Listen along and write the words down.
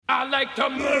I like to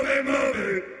move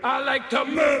it. I like to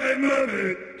move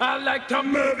it. I like to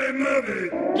move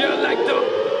it. You like to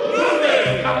move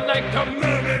it. I like to move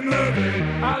it.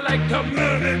 I like to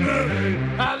move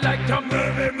it. I like to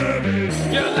move it.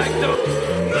 You like to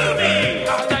move it.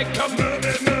 I like to move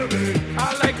it.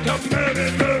 I like to move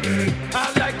it.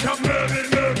 I like to move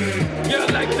it. You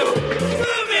like to move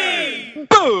it.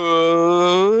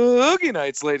 Boogie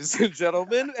Nights, ladies and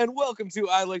gentlemen, and welcome to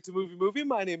I Like to Movie.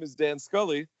 My name is Dan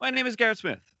Scully. My name is Garrett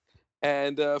Smith.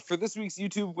 And for this week's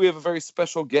YouTube, we have a very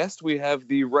special guest. We have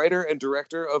the writer and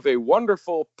director of a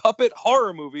wonderful puppet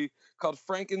horror movie called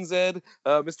Franken-Zed,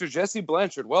 Mr. Jesse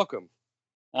Blanchard. Welcome.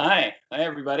 Hi,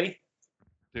 everybody.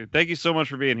 Dude, thank you so much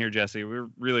for being here, Jesse. We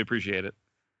really appreciate it.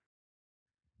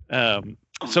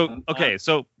 So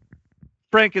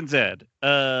Franken-Zed.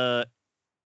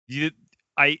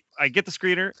 I get the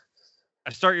screener,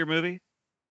 I start your movie,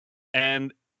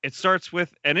 and it starts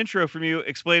with an intro from you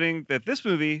explaining that this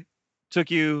movie took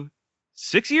you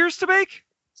 6 years to make.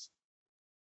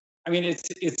 I mean,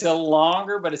 it's a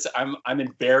longer, but I'm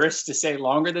embarrassed to say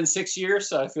longer than 6 years.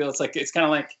 So I feel it's kind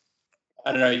of like,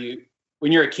 I don't know,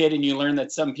 when you're a kid and you learn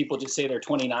that some people just say they're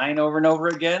 29 over and over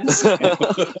again.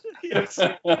 Yes.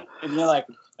 And you're like,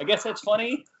 I guess that's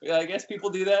funny. I guess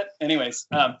people do that. Anyways,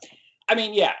 I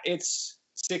mean, yeah, it's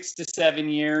 6 to 7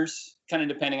 years, kind of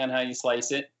depending on how you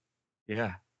slice it.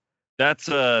 Yeah.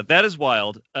 That is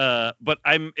wild. But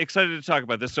I'm excited to talk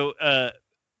about this. So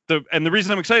the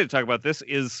reason I'm excited to talk about this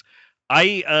is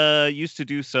I used to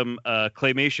do some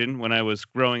claymation when I was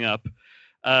growing up.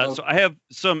 So I have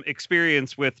some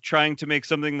experience with trying to make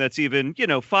something that's even,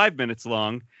 5 minutes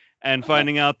long and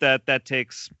finding out that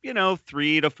takes,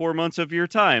 3 to 4 months of your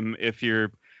time if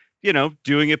you're,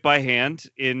 doing it by hand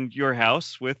in your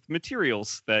house with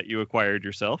materials that you acquired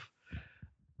yourself.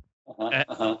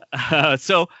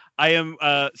 So I am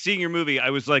seeing your movie.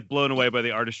 I was like blown away by the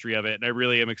artistry of it, and I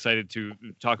really am excited to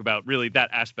talk about really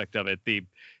that aspect of it. The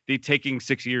taking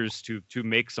 6 years to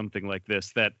make something like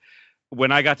this. That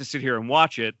when I got to sit here and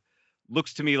watch it,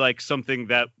 looks to me like something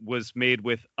that was made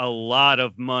with a lot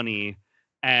of money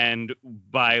and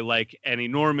by like an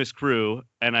enormous crew.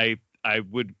 And I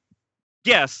would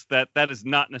guess that is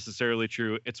not necessarily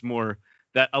true. It's more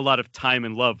that a lot of time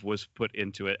and love was put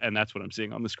into it, and that's what I'm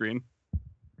seeing on the screen.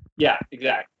 Yeah,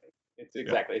 exactly.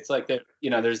 It's like that.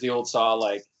 There's the old saw,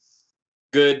 like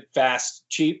good, fast,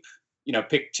 cheap.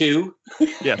 Pick two.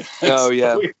 Yeah. Oh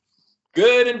yeah.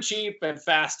 Good and cheap and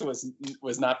fast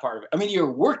was not part of it. I mean,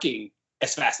 you're working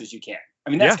as fast as you can. I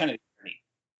mean, that's kind of the journey.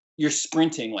 You're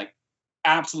sprinting, like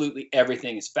absolutely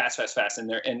everything is fast.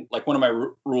 And like one of my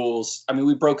rules. I mean,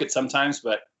 we broke it sometimes,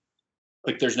 but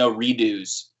like there's no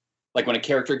redos. Like when a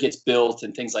character gets built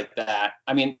and things like that.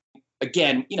 I mean,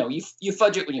 again, you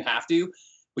fudge it when you have to,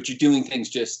 but you're doing things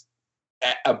just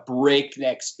at a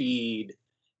breakneck speed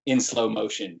in slow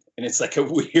motion. And it's like a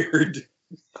weird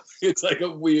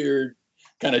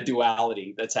kind of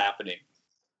duality that's happening.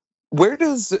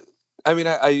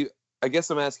 I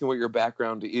guess I'm asking what your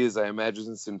background is. I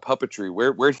imagine it's in puppetry.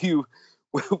 Where do you,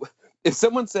 if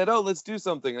someone said, oh, let's do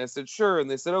something, and I said, sure, and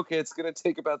they said, okay, it's going to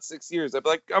take about 6 years, I'd be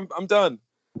like, I'm done.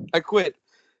 I quit.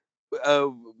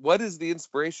 What is the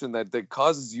inspiration that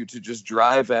causes you to just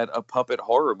drive at a puppet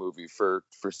horror movie for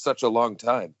such a long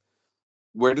time?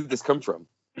 Where did this come from?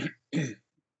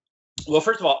 Well,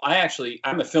 first of all,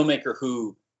 I'm a filmmaker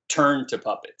who turned to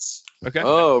puppets. Okay.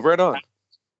 Oh, right on.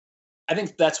 I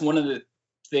think that's one of the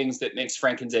things that makes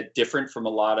Franken-Zed different from a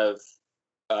lot of,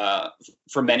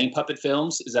 from many puppet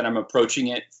films, is that I'm approaching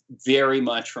it very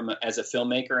much as a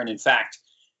filmmaker. And in fact,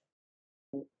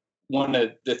 one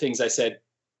of the things I said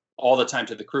all the time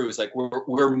to the crew is like,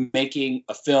 we're making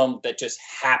a film that just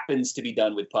happens to be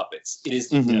done with puppets. It is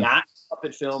not a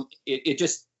puppet film. It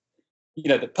just,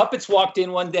 the puppets walked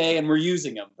in one day and we're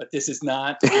using them, but this is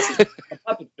not a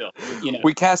puppet film.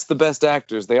 We cast the best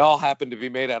actors. They all happen to be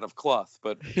made out of cloth,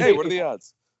 but hey, what are the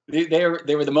odds? They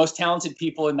were the most talented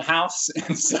people in the house,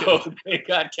 and so they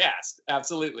got cast.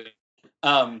 Absolutely.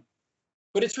 But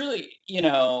it's really,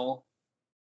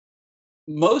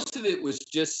 most of it was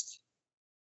just,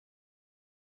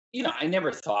 I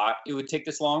never thought it would take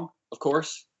this long, of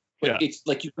course. But it's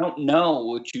like you don't know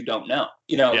what you don't know.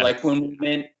 Like when we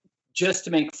meant just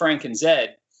to make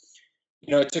Franken-Zed,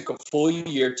 it took a full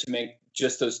year to make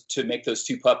those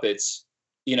two puppets,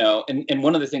 and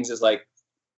one of the things is like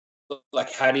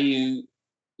how do you,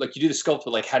 like you do the sculpt,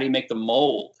 but like how do you make the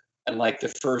mold? And like the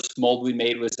first mold we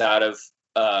made was out of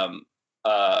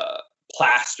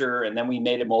plaster, and then we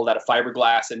made a mold out of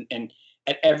fiberglass, and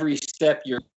at every step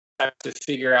you have to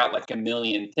figure out like a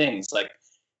million things. Like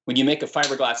when you make a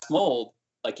fiberglass mold,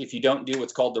 like if you don't do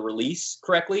what's called the release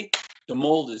correctly, the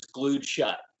mold is glued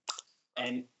shut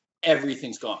and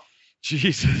everything's gone.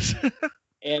 Jesus.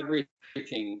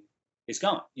 Everything is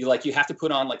gone. You have to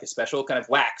put on like a special kind of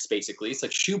wax, basically. It's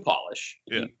like shoe polish.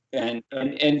 Yeah.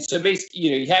 And so basically,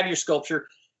 you have your sculpture.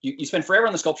 You spend forever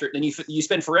on the sculpture, then you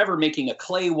spend forever making a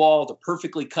clay wall to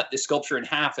perfectly cut the sculpture in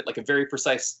half at like a very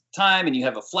precise time, and you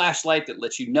have a flashlight that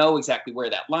lets you know exactly where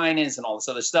that line is and all this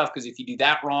other stuff, because if you do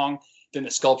that wrong, then the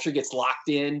sculpture gets locked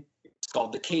in. It's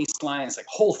called the case line. It's like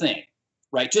a whole thing,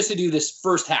 right? Just to do this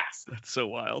first half. That's so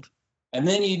wild. And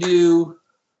then you do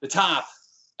the top,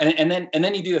 and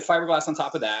then you do the fiberglass on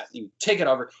top of that. You take it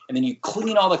over, and then you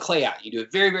clean all the clay out. You do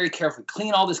it very, very carefully.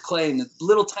 Clean all this clay, and the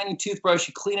little tiny toothbrush,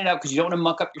 you clean it out because you don't want to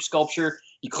muck up your sculpture.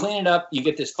 You clean it up, you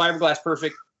get this fiberglass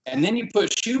perfect, and then you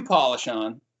put shoe polish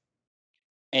on,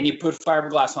 and you put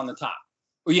fiberglass on the top.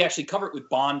 Or you actually cover it with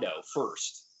Bondo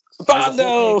first.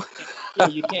 Bondo!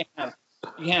 You can't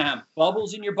have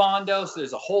bubbles in your Bondo, so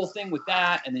there's a whole thing with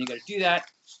that, and then you got to do that.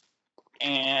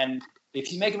 And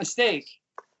if you make a mistake,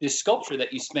 this sculpture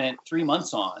that you spent 3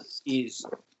 months on is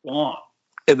gone.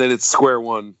 And then it's square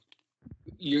one.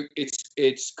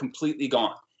 It's completely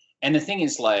gone. And the thing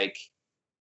is, like,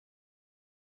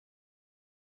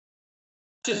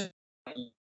 just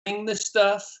doing this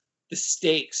stuff, the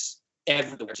stakes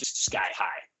everywhere just sky high.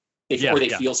 They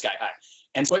feel sky high.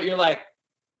 And so you're like,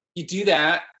 you do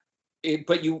that,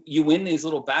 but you win these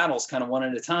little battles kind of one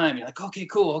at a time. You're like, okay,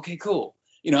 cool.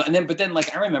 But then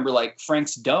like I remember like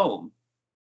Frank's dome.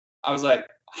 I was like,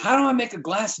 how do I make a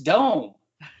glass dome?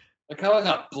 Like, how am I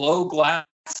gonna blow glass?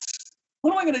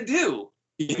 What am I gonna do?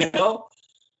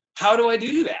 How do I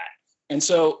do that? And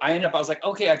so I was like,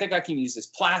 okay, I think I can use this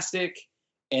plastic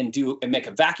and make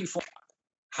a vacuum form.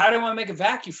 How do I make a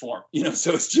vacuum form?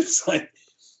 So it's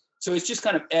just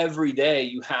kind of every day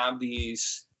you have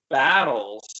these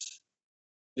battles,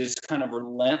 this kind of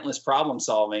relentless problem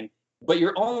solving, but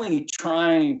you're only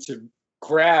trying to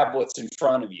grab what's in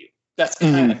front of you. That's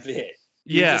kind of it.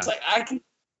 You're just like, I can do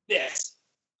this.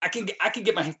 I can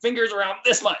get my fingers around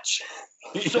this much.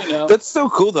 That's so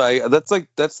cool though.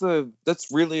 That's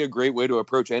really a great way to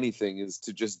approach anything, is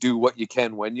to just do what you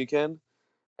can when you can.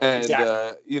 And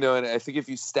exactly. And I think if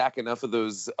you stack enough of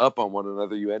those up on one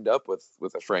another, you end up with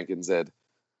a Frank and Zed.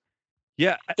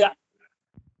 Yeah.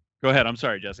 Go ahead. I'm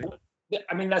sorry, Jesse.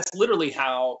 I mean, that's literally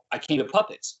how I came to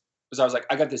puppets. Because I was like,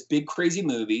 I got this big crazy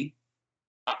movie.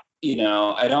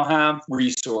 I don't have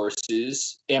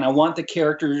resources, and I want the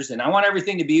characters, and I want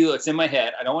everything to be what's in my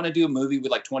head. I don't want to do a movie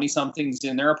with like 20 somethings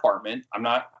in their apartment. I'm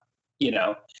not,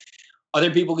 other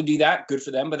people can do that. Good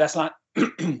for them, but that's not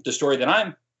the story that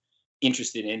I'm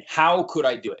interested in. How could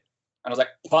I do it? And I was like,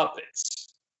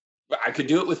 puppets. I could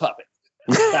do it with puppets.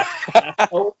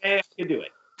 That's okay, I could do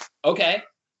it. Okay.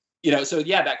 So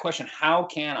yeah, that question, how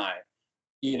can I,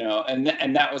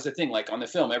 and that was the thing, like on the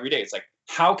film every day, it's like,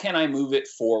 how can I move it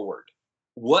forward?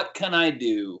 What can I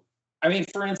do? I mean,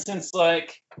 for instance,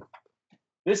 like,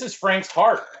 this is Frank's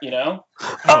heart, Oh,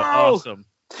 awesome.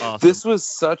 This was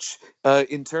such,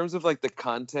 in terms of like the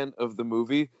content of the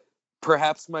movie,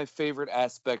 perhaps my favorite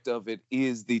aspect of it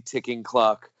is the ticking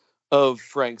clock of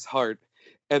Frank's heart,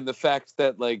 and the fact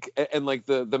that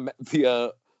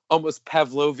the almost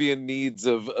Pavlovian needs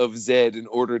of Zed in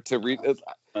order to read.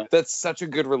 That's such a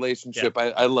good relationship.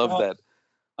 Yeah. I love that.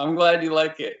 I'm glad you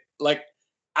like it. Like,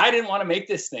 I didn't want to make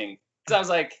this thing because I was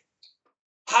like,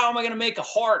 how am I going to make a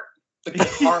heart?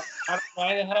 Heart. How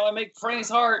do I make Frank's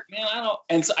heart? Man, I don't.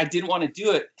 And so I didn't want to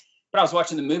do it, but I was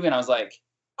watching the movie and I was like,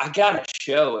 I gotta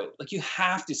show it. Like, you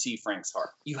have to see Frank's heart.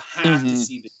 You have to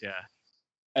see this. Yeah.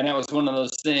 And that was one of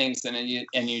those things. And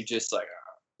then you just like,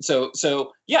 so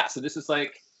this is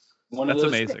like one of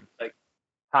those. That's amazing. Things. Like,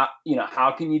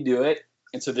 how can you do it?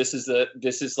 And so this is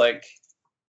like,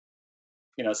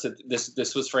 so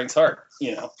this was Frank's heart,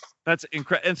 That's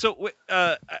incredible. And so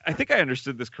I think I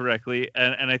understood this correctly,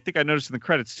 and I think I noticed in the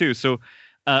credits too. So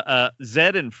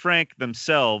Zed and Frank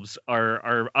themselves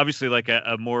are obviously like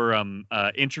a more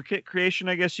intricate creation,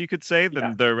 I guess you could say,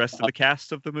 than the rest of the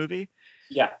cast of the movie.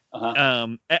 Yeah. Uh-huh.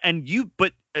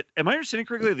 But am I understanding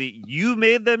correctly that you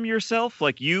made them yourself?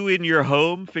 Like, you in your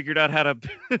home figured out how to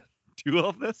do all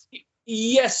of this?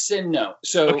 Yes and no.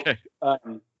 So okay.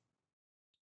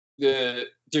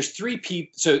 There's three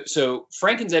people. So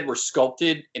Frank and Zed were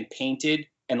sculpted and painted,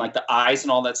 and like the eyes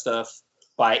and all that stuff,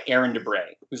 by Aaron Debray,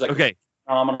 who's like a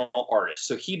phenomenal artist.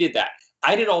 So he did that.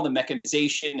 I did all the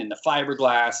mechanization and the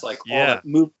fiberglass, like all the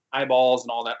moved eyeballs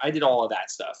and all that. I did all of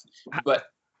that stuff. But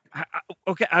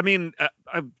okay, I mean,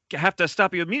 I have to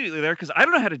stop you immediately there, because I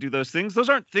don't know how to do those things. Those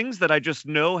aren't things that I just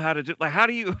know how to do. Like, how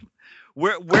do you?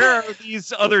 where are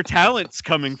these other talents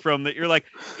coming from that you're like,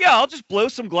 yeah, I'll just blow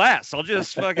some glass. I'll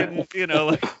just fucking,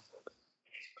 like.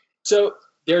 So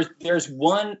there's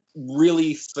one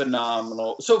really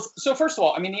phenomenal. So first of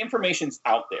all, I mean, the information's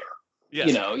out there. Yes.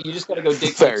 You just got to go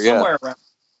dig somewhere around.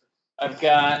 I've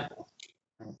got.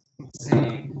 Let's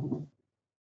see.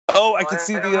 Oh, I can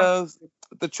see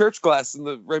the church glass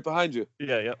right behind you.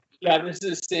 Yeah. Yeah, this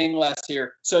is stained glass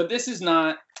here. So this is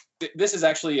not. This is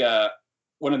actually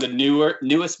one of the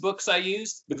newest books I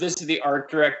used. But this is the art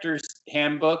director's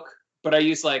handbook. But I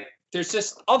use there's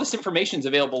just all this information's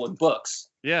available in books.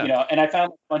 Yeah. And I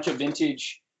found a bunch of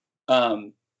vintage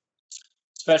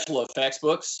special effects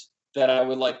books that I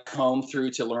would comb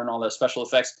through to learn all the special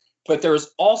effects. But there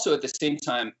was also at the same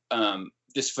time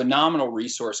this phenomenal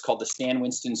resource called the Stan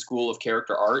Winston School of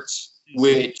Character Arts,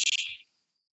 which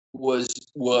was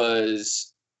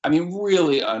I mean,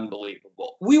 really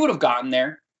unbelievable. We would have gotten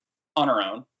there on our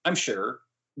own, I'm sure,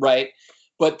 right?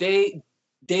 But they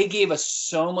gave us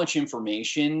so much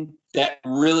information that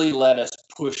really let us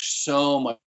push so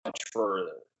much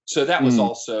further. So that was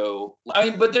also, I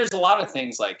mean, but there's a lot of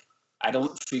things I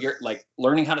don't figure,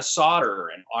 learning how to solder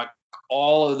and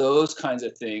all of those kinds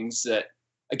of things that,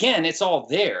 again, it's all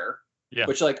there. Yeah.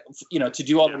 Which to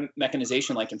do all the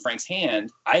mechanization in Frank's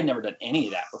hand, I had never done any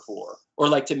of that before. Or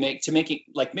making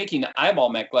the eyeball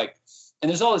mech, and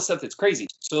there's all this stuff that's crazy.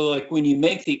 So when you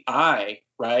make the eye,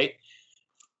 right,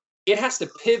 it has to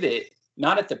pivot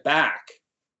not at the back,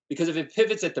 because if it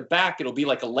pivots at the back, it'll be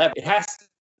like a lever.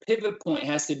 Pivot point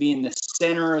has to be in the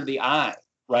center of the eye,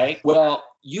 right? Well,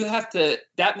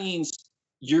 that means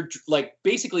you're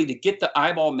basically to get the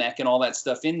eyeball mech and all that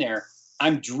stuff in there,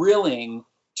 I'm drilling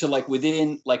to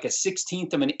within a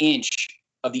 1/16 of an inch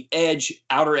of the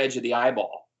outer edge of the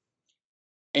eyeball.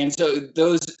 And so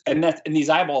these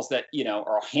eyeballs that,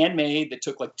 are handmade, that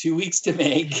took 2 weeks to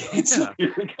make. It's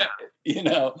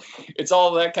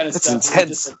all that kind of stuff.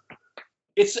 Intense.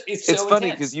 It's so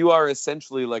funny because you are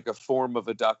essentially a form of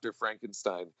a Dr.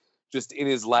 Frankenstein, just in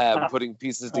his lab putting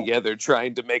pieces together,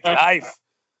 trying to make a knife.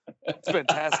 It's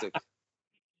fantastic.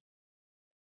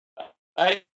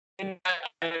 I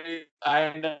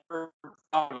never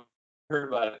heard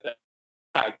about it.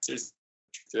 But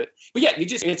yeah,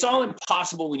 it's all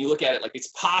impossible when you look at it. It's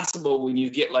possible when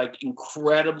you get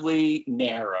incredibly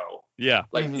narrow. Yeah.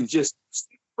 You just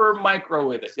super micro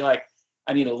with it. You're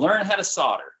I need to learn how to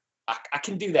solder. I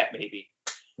can do that maybe.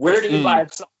 Where do you buy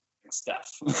soldering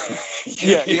stuff?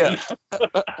 Yeah.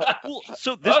 Well,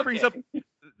 so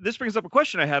this brings up a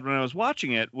question I had when I was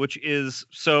watching it, which is,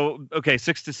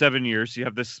 6 to 7 years, you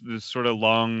have this sort of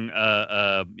long,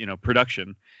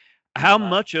 production. How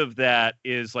much of that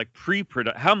is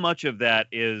pre-production? How much of that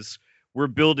is we're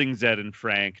building Zed and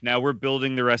Frank? Now we're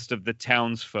building the rest of the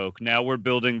townsfolk. Now we're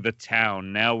building the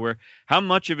town. How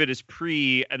much of it is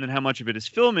and then how much of it is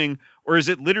filming? Or is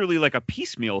it literally a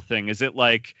piecemeal thing? Is it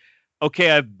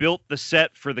okay, I've built the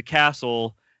set for the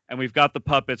castle and we've got the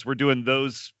puppets. We're doing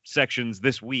those sections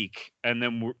this week, and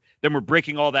then we're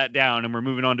breaking all that down, and we're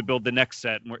moving on to build the next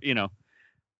set. And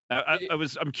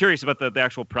I'm curious about the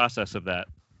actual process of that.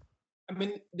 I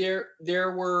mean, the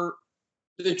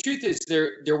truth is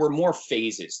there were more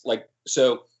phases.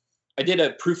 So I did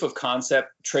a proof of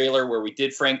concept trailer where we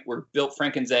built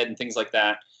Frank and Zed and things like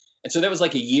that. And so that was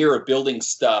a year of building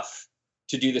stuff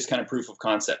to do this kind of proof of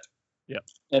concept. Yeah.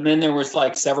 And then there was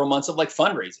several months of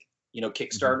fundraising,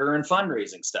 Kickstarter and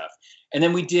fundraising stuff. And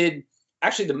then we did,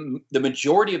 actually the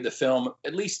majority of the film,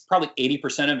 at least probably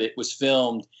 80% of it, was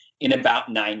filmed in about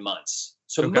 9 months.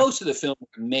 So most of the film was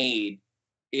made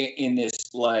in this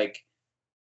one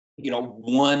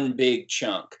big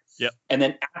chunk. Yeah. And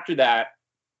then after that,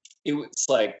 it was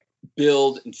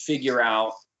build and figure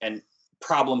out and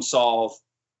problem solve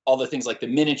all the things the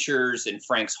miniatures and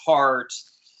Frank's heart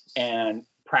and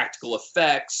practical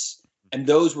effects. And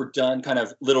those were done kind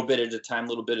of little bit at a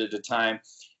time.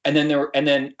 And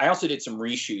then I also did some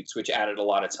reshoots, which added a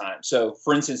lot of time. So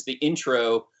for instance, the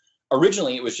intro,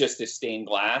 originally it was just this stained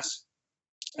glass,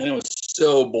 and it was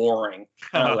so boring.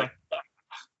 And I was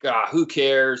God, who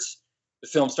cares? The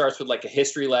film starts with a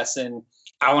history lesson.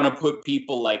 I want to put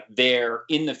people there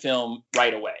in the film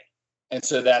right away. And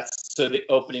so the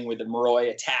opening with the Moroi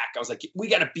attack, I was we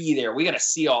got to be there. We got to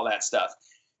see all that stuff.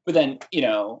 But then,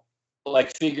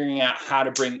 figuring out how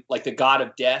to bring the god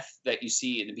of death that you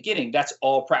see in the beginning, that's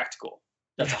all practical.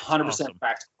 That's 100% awesome.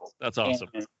 Practical. That's awesome.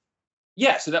 And,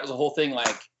 so that was the whole thing.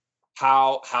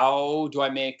 How do I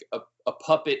make a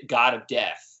puppet god of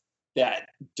death that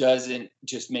doesn't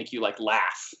just make you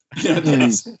laugh?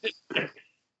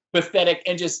 pathetic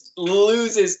and just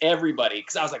loses everybody.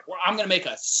 Because I was like, well, I'm gonna make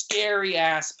a scary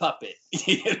ass puppet,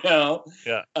 you know?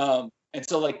 Yeah. And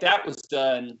so like that was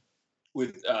done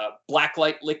with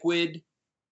blacklight liquid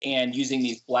and using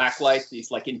these black lights,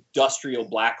 these like industrial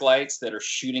black lights that are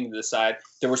shooting to the side.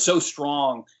 They were so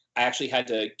strong, I actually had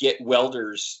to get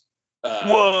welders.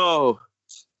 Whoa.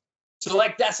 So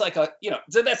like that's like a, you know,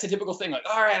 so that's a typical thing. Like,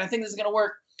 all right, I think this is gonna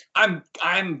work. I'm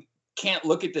can't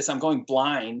look at this. I'm going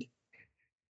blind.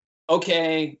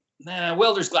 Okay,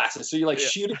 welder's glasses. So you're like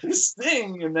shooting this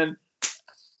thing, and then,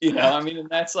 you know, I mean, and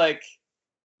that's like,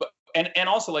 and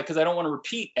also like, because I don't want to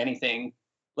repeat anything.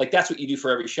 Like that's what you do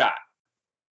for every shot.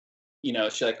 You know,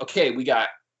 she's like, okay, we got.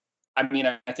 I mean,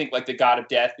 I think like the God of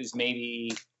Death is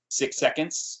maybe 6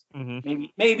 seconds,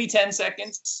 maybe 10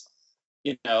 seconds.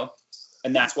 You know,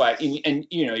 and that's why. And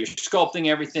you know, you're sculpting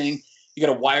everything. You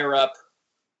got to wire up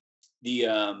the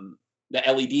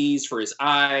LEDs for his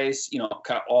eyes, you know,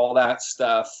 kind of all that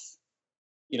stuff,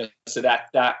 you know, so that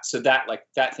like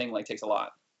that thing like takes a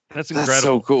lot. That's incredible. That's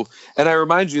so cool. And I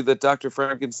remind you that Dr.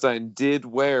 Frankenstein did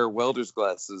wear welder's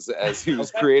glasses as he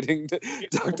was creating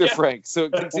Dr. Frank. So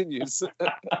it continues.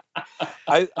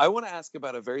 I want to ask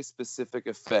about a very specific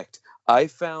effect. I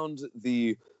found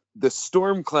the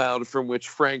storm cloud from which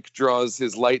Frank draws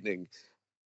his lightning.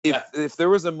 If there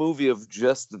was a movie of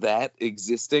just that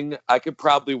existing, I could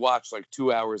probably watch like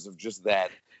 2 hours of just that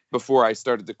before I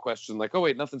started to question, like, oh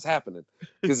wait, nothing's happening,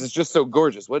 because it's just so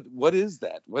gorgeous. What is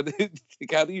that?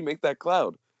 How do you make that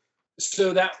cloud?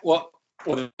 So that well,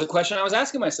 the question I was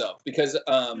asking myself, because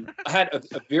I had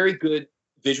a very good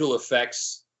visual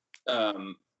effects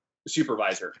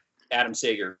supervisor, Adam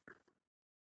Sager,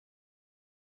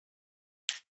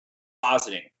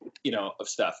 positing, you know, of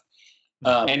stuff.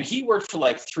 And he worked for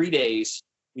like 3 days.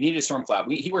 We needed a storm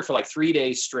cloud. He worked for like 3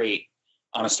 days straight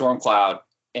on a storm cloud.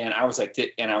 And I was like,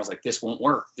 this won't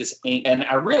work. This ain't. And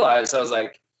I realized, I was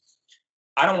like,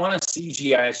 I don't want a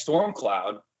CGI storm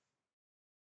cloud,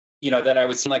 you know, that I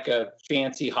would see like a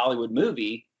fancy Hollywood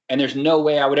movie. And there's no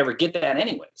way I would ever get that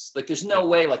anyways. Like, there's no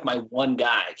way like my one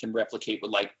guy can replicate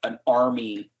what like an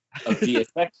army of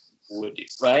VFX would do,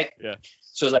 right? Yeah.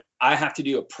 So it's like, I have to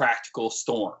do a practical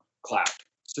storm cloud.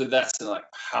 So that's like,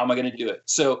 how am I going to do it?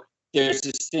 So there's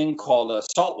this thing called a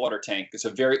saltwater tank. It's a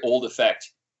very old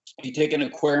effect. You take an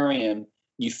aquarium,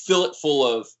 you fill it full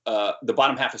of the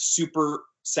bottom half is super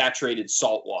saturated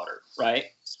salt water, right?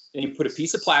 Then you put a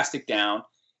piece of plastic down,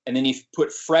 and then you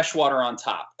put fresh water on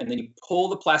top, and then you pull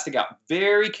the plastic out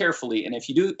very carefully. And if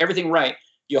you do everything right,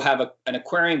 you'll have an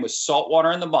aquarium with salt water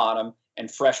on the bottom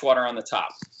and fresh water on the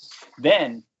top.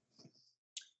 Then,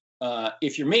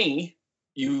 if you're me,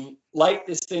 you light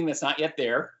this thing that's not yet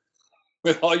there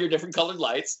with all your different colored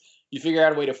lights. You figure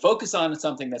out a way to focus on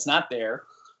something that's not there.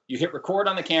 You hit record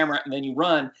on the camera, and then you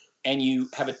run, and you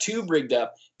have a tube rigged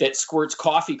up that squirts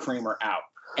coffee creamer out.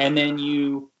 And then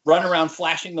you run around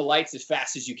flashing the lights as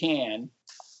fast as you can.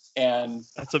 And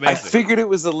that's amazing. I figured it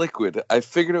was a liquid.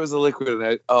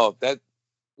 And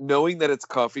knowing that it's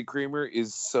coffee creamer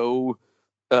is so,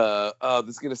 this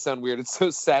is going to sound weird. It's so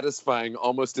satisfying,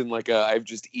 almost in like a I've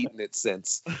just eaten it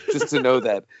sense, just to know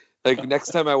that. Like, next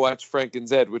time I watch Frank and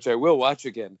Zed, which I will watch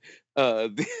again,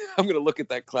 I'm going to look at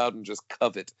that cloud and just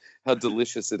covet how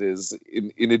delicious it is,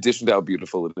 in addition to how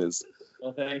beautiful it is.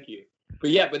 Well, thank you.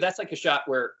 But that's like a shot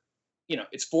where, you know,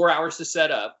 it's 4 hours to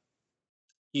set up.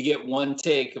 You get one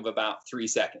take of about 3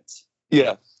 seconds.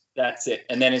 Yeah. That's it.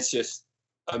 And then it's just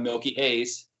a milky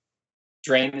haze.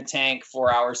 Drain the tank,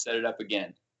 4 hours, set it up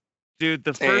again. Dude,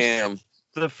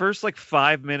 the first like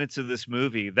 5 minutes of this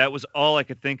movie, that was all I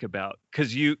could think about.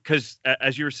 Because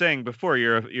as you were saying before,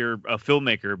 you're a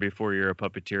filmmaker before you're a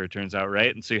puppeteer, it turns out,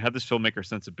 right? And so you have this filmmaker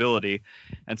sensibility,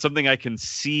 and something I can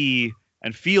see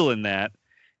and feel in that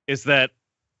is that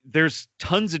there's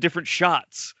tons of different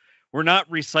shots. We're not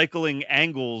recycling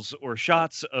angles or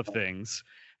shots of things,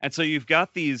 and so you've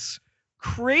got these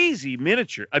crazy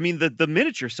miniature. I mean, the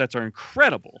miniature sets are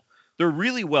incredible. They're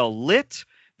really well lit.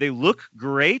 They look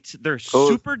great. They're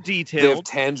super detailed. They have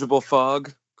tangible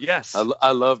fog. Yes.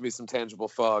 I love me some tangible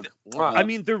fog. I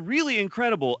mean, they're really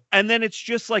incredible. And then it's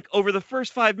just like over the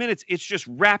first 5 minutes, it's just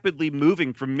rapidly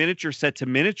moving from miniature set to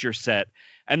miniature set,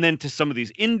 and then to some of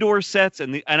these indoor sets.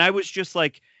 And I was just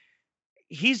like,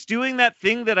 he's doing that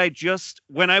thing that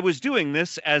when I was doing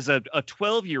this as a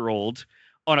 12-year-old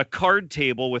on a card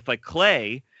table with like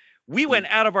clay, we went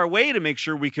out of our way to make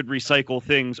sure we could recycle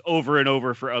things over and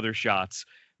over for other shots,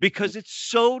 because it's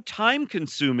so time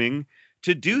consuming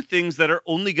to do things that are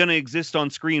only going to exist on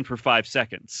screen for 5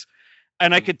 seconds.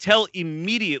 And I could tell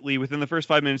immediately within the first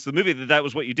 5 minutes of the movie that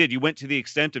was what you did. You went to the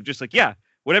extent of just like, yeah,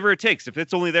 whatever it takes. If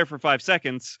it's only there for 5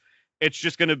 seconds, it's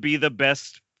just going to be the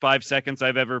best 5 seconds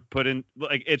I've ever put in.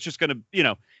 Like, it's just going to, you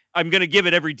know, I'm going to give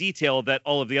it every detail that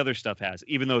all of the other stuff has,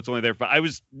 even though it's only there for, I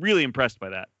was really impressed by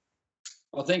that.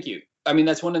 Well, thank you. I mean,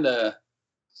 that's one of the,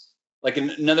 like,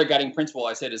 another guiding principle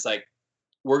I said is like,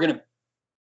 we're going to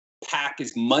pack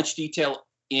as much detail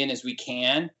in as we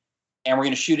can, and we're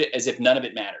going to shoot it as if none of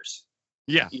it matters.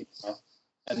 Yeah. You know?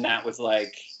 And that was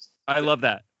like, I love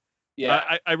that.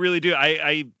 yeah, I really do.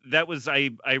 I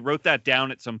wrote that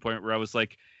down at some point where I was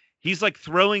like, he's like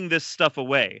throwing this stuff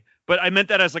away, but I meant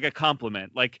that as like a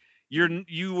compliment. Like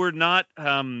you were not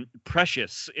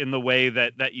precious in the way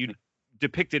that you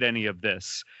depicted any of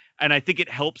this. And I think it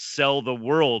helps sell the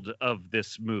world of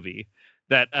this movie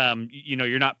that, you know,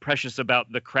 you're not precious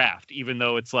about the craft, even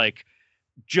though it's like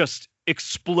just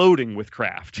exploding with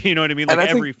craft. You know what I mean? Like, and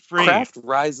I every think frame. craft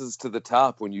rises to the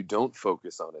top when you don't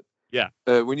focus on it. Yeah.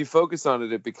 When you focus on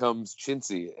it, it becomes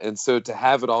chintzy. And so to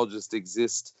have it all just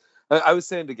exist. I was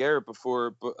saying to Garrett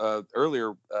before,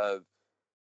 earlier,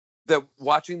 that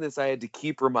watching this, I had to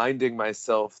keep reminding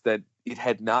myself that it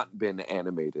had not been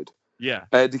animated. Yeah.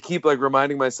 I had to keep like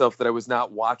reminding myself that I was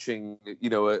not watching, you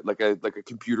know, like a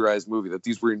computerized movie, that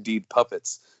these were indeed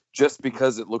puppets, just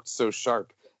because it looked so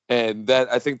sharp. And that,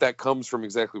 I think that comes from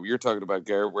exactly what you're talking about,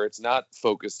 Garrett, where it's not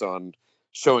focused on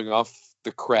showing off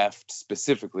the craft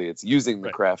specifically. It's using the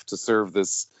craft to serve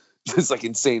this just like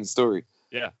insane story.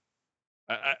 Yeah.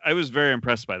 I was very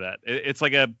impressed by that. It's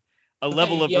like a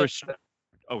level of...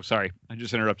 Oh, sorry. I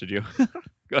just interrupted you.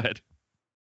 Go ahead.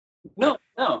 No.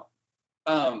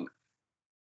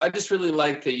 I just really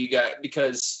like that you got,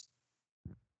 because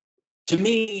to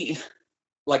me,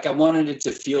 like, I wanted it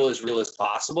to feel as real as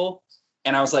possible.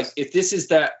 And I was like, if this is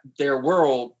their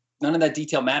world, none of that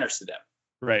detail matters to them.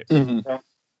 Right. Mm-hmm. Like,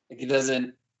 it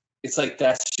doesn't, it's like,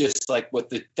 that's just what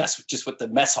the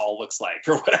mess hall looks like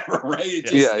or whatever. Right.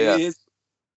 It is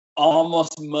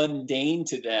almost mundane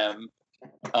to them.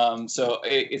 So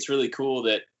it's really cool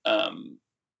that,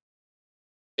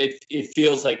 it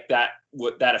feels like that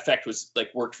effect was like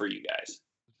worked for you guys.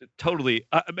 Totally.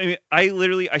 I mean,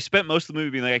 I spent most of the movie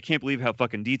being like, I can't believe how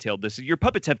fucking detailed this is. Your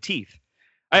puppets have teeth.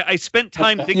 I spent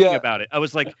time thinking about it. I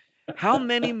was like, how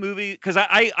many movies? Because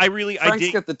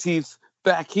Frank's got the teeth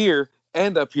back here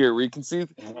and up here where you can see.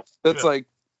 That's like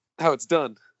how it's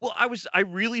done. Well, I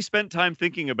really spent time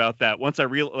thinking about that once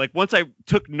I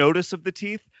took notice of the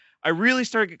teeth. I really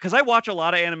started, because I watch a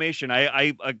lot of animation.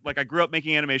 I grew up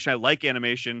making animation. I like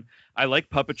animation. I like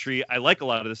puppetry. I like a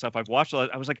lot of this stuff. I've watched a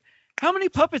lot. I was like, how many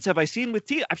puppets have I seen with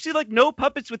teeth? I've seen like no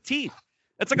puppets with teeth.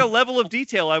 That's like a level of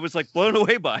detail I was like blown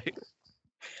away by.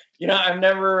 You know, I've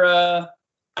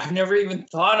never even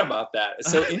thought about that.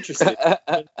 It's so interesting.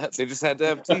 They just had to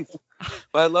have teeth.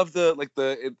 But I love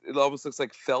it almost looks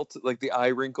like felt, like the eye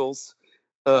wrinkles.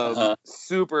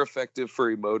 Super effective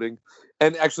for emoting.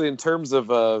 And actually, in terms of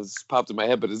this popped in my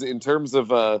head, but in terms of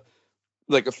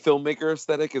like a filmmaker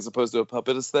aesthetic as opposed to a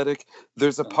puppet aesthetic,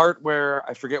 there's a part where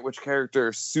I forget which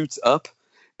character suits up,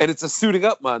 and it's a suiting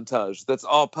up montage that's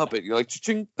all puppet. You're like,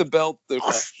 ching, the belt, the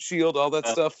shield, all that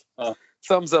stuff.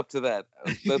 Thumbs up to that.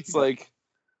 That's like,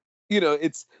 you know,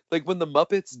 it's like when the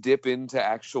Muppets dip into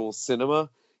actual cinema,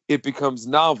 it becomes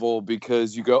novel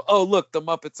because you go, oh, look, the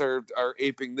Muppets are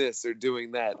aping this or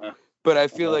doing that. But I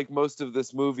feel like most of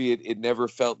this movie, it never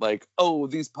felt like, oh,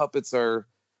 these puppets are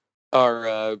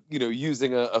you know,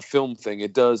 using a film thing.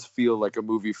 It does feel like a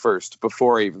movie first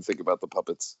before I even think about the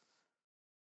puppets.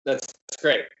 That's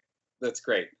great. That's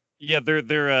great. Yeah, they're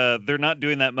not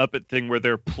doing that Muppet thing where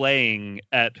they're playing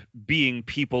at being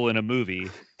people in a movie.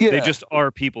 Yeah. They just are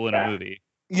people in a movie.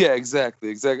 Yeah, exactly.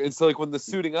 And so like when the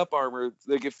suiting up armor,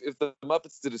 like if the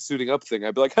Muppets did a suiting up thing,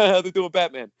 I'd be like, haha, they're doing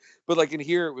Batman. But like in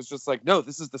here, it was just like, no,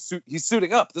 this is the suit. He's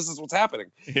suiting up. This is what's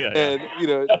happening. Yeah. And you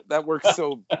know, that works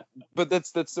so. But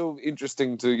that's so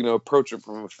interesting to, you know, approach it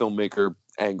from a filmmaker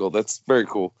angle. That's very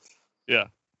cool. Yeah.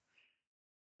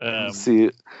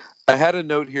 See, I had a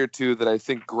note here too that I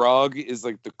think Grog is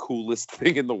like the coolest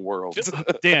thing in the world.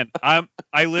 Dan,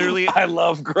 I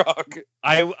love Grog.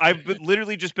 I've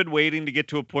literally just been waiting to get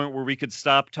to a point where we could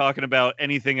stop talking about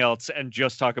anything else and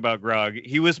just talk about Grog.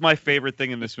 He was my favorite thing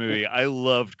in this movie. I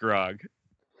loved Grog.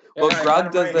 Well,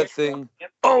 Grog does that thing.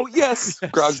 Oh, yes.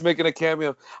 Grog's making a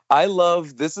cameo.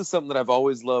 This is something that I've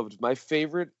always loved. My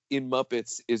favorite in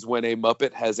Muppets is when a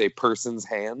Muppet has a person's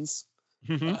hands.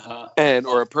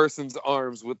 Or a person's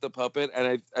arms with the puppet,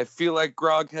 and I feel like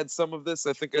Grog had some of this.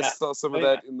 I think I saw some of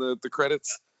that in the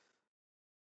credits.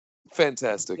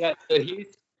 Fantastic. Yeah,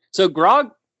 so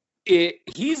Grog,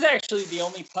 he's actually the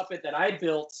only puppet that I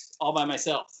built all by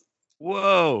myself.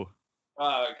 Whoa!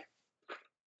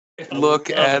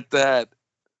 Look at that.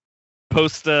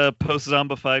 Post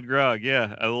zombified Grog.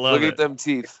 Yeah, I love Look it. at them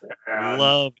teeth.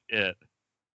 Love it.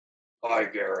 I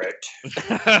Garrett. This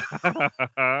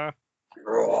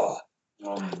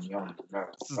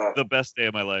is the best day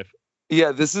of my life.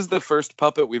 Yeah, this is the first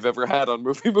puppet we've ever had on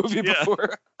Movie Yeah.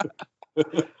 before.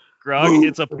 Grog,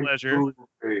 it's a pleasure.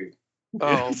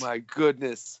 Oh my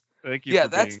goodness. Thank you. Yeah, for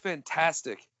that's being...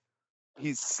 fantastic.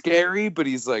 He's scary, but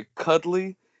he's like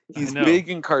cuddly. He's know. big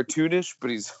and cartoonish, but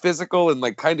he's physical and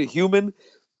like kind of human.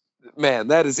 Man,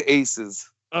 that is aces.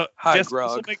 Hi, Jess,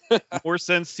 Grog. this will make more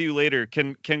sense to you later.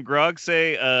 Can Grog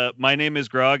say, "My name is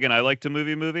Grog and I like to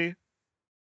movie"?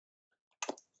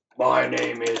 My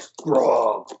name is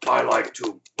Grog. I like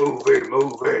to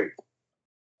movie.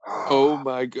 Oh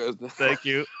my goodness. Thank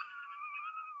you.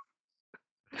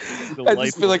 I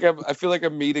just feel like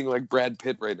I'm meeting like Brad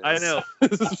Pitt right now. I know.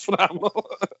 This is phenomenal.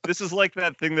 This is like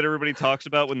that thing that everybody talks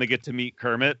about when they get to meet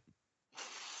Kermit.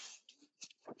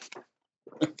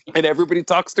 And everybody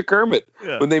talks to Kermit.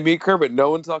 Yeah. When they meet Kermit, no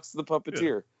one talks to the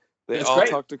puppeteer. They That's all great.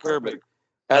 talk to Kermit.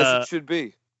 As it should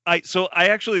be. I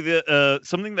actually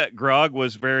something that Grog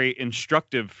was very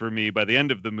instructive for me by the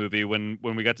end of the movie when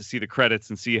we got to see the credits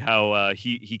and see how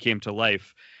he came to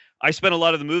life. I spent a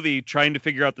lot of the movie trying to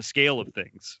figure out the scale of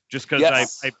things, just because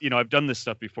Yes. I've done this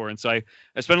stuff before, and so I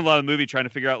spent a lot of the movie trying to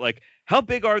figure out like how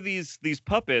big are these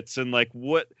puppets and like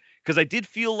what, because I did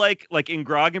feel like in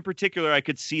Grog in particular I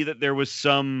could see that there was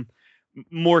some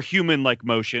more human like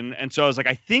motion, and so I was like,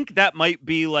 I think that might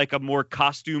be like a more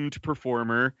costumed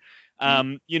performer.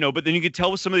 But then you could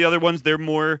tell with some of the other ones, they're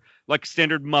more like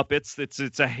standard Muppets.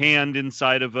 It's a hand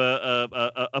inside of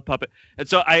a puppet. And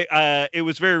so it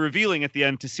was very revealing at the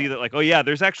end to see that like, oh yeah,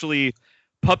 there's actually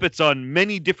puppets on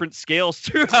many different scales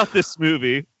throughout this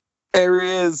movie. There he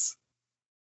is.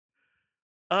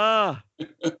 Love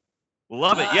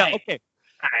it. Yeah. Okay.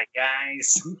 Hi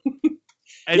guys.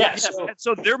 And, Yeah, and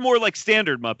so they're more like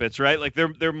standard Muppets, right? Like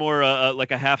they're more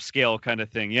like a half scale kind of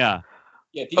thing. Yeah.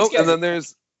 Yeah. These Oh, guys and then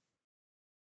there's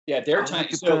they're Oh, tiny.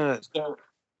 look at So that.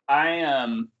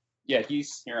 I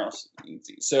he's here else you can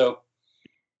see. So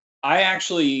I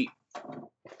actually,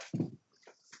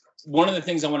 one of the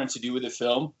things I wanted to do with the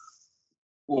film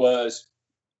was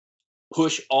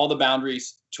push all the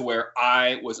boundaries to where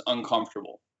I was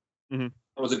uncomfortable. Mm-hmm.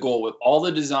 That was a goal with all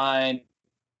the design,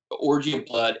 the orgy of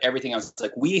blood, everything else. It's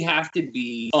like, we have to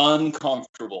be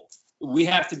uncomfortable. We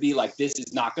have to be like, this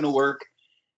is not going to work.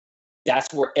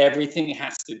 That's where everything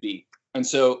has to be. And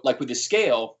so, like with the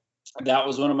scale, that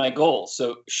was one of my goals.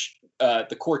 So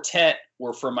the quartet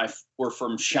were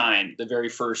from Shine, the very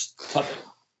first puppet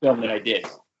film that I did.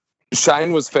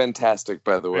 Shine was fantastic,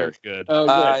 by the way. Very good. Oh,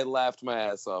 good. I laughed my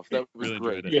ass off. That was Really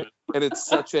great. enjoyed it. Yeah. And it's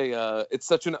such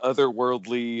an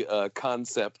otherworldly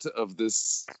concept of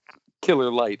this killer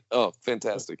light. Oh,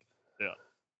 fantastic.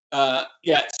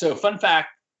 So fun fact,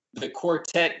 the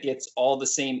quartet gets all the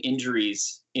same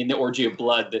injuries in the orgy of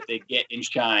blood that they get in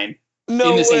Shine.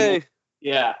 No In the same- way.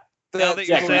 Yeah. Now that That's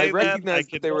you're cool. saying I that, recognized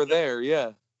I that they were there.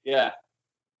 Yeah. Yeah.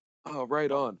 Oh,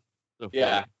 right on. So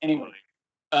Yeah. funny.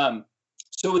 Anyway,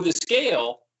 so with the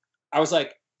scale, I was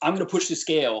like, I'm going to push the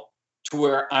scale to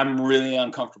where I'm really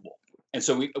uncomfortable. And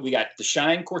so we got the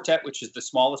Shine Quartet, which is the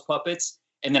smallest puppets,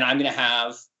 and then I'm going to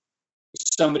have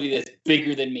somebody that's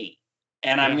bigger than me,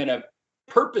 and I'm going to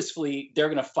purposefully, they're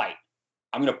going to fight.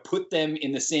 I'm going to put them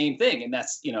in the same thing, and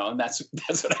that's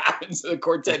what happens. The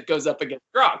quartet goes up against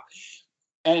Grog,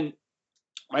 and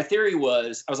my theory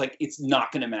was, I was like, it's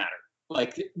not going to matter.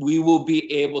 Like, we will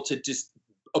be able to just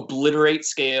obliterate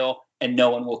scale, and no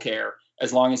one will care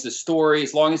as long as the story,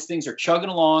 as long as things are chugging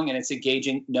along and it's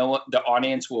engaging. The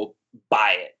audience will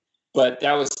buy it. But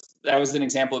that was an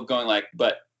example of going like,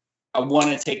 but I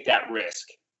want to take that risk,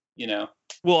 you know.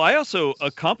 Well, I also, a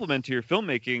compliment to your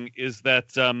filmmaking is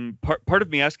that part of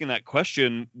me asking that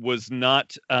question was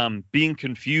not being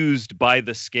confused by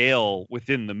the scale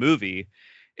within the movie.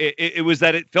 It was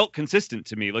that it felt consistent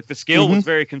to me. Like the scale was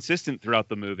very consistent throughout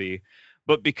the movie.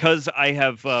 But because I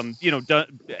have,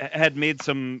 had made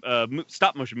some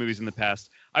stop motion movies in the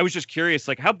past, I was just curious,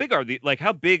 like how big are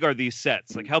these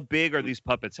sets? Like how big are these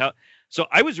puppets? So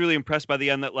I was really impressed by the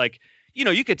end that like,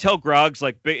 you could tell Grog's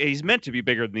like he's meant to be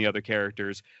bigger than the other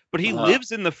characters, but he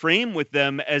lives in the frame with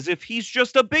them as if he's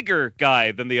just a bigger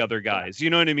guy than the other guys. You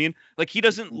know what I mean? Like he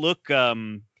doesn't look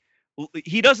to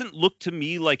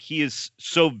me like he is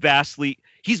so vastly.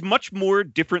 He's much more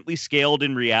differently scaled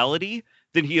in reality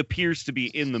than he appears to be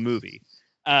in the movie.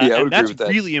 And that's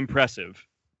really impressive.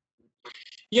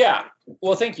 Yeah.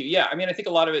 Well, thank you. Yeah. I mean, I think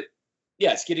a lot of it,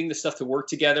 it's getting the stuff to work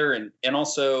together. And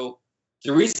also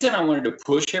the reason I wanted to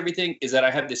push everything is that I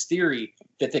have this theory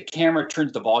that the camera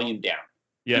turns the volume down.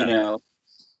 Yeah.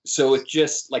 So it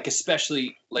just like,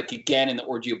 especially like again in the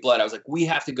Orgy of Blood, I was like, we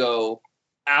have to go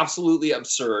absolutely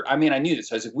absurd. I mean, I knew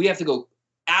this. I was like, we have to go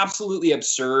absolutely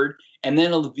absurd, and then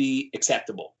it'll be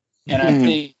acceptable. And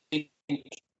I think,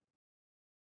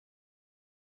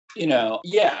 you know,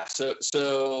 yeah.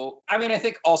 So I mean, I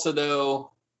think also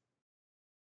though,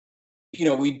 you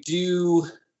know, we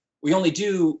only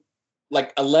do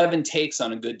like 11 takes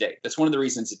on a good day. That's one of the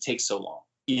reasons it takes so long,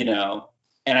 you know.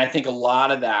 And I think a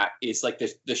lot of that is like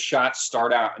the shots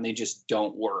start out and they just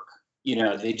don't work. You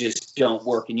know, they just don't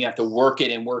work, and you have to work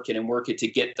it and work it and work it to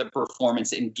get the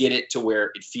performance and get it to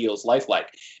where it feels lifelike.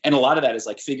 And a lot of that is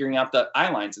like figuring out the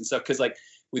eye lines and stuff. Because like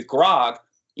with Grog,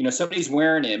 you know, somebody's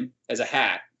wearing him as a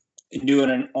hat and doing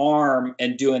an arm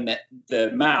and doing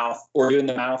the mouth, or doing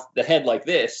the head like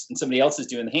this, and somebody else is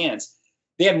doing the hands.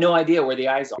 They have no idea where the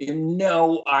eyes are. They have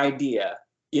no idea,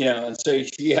 you know. And so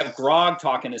you have Grog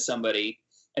talking to somebody,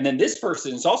 and then this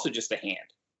person is also just a hand,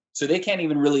 so they can't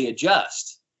even really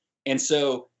adjust. And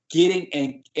so getting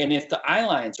and if the eye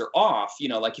lines are off, you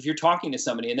know, like if you're talking to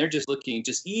somebody and they're just looking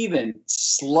just even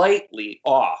slightly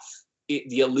off,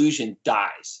 the illusion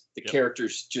dies. The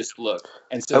characters just look.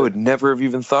 And so I would never have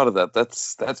even thought of that.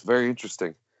 That's very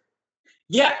interesting.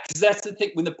 Yeah, because that's the thing.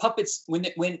 When the puppets, when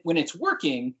it's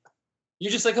working,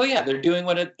 you're just like, oh yeah, they're doing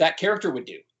what that character would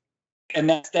do, and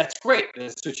that's great.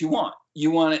 That's what you want. You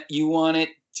want it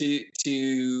to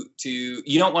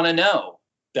you don't want to know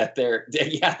that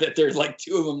that there's like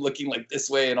two of them looking like this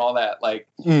way and all that. Like,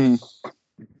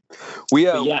 we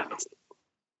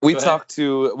we talked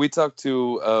to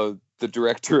the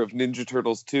director of Ninja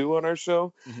Turtles 2 on our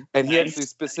show, and he actually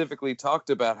specifically talked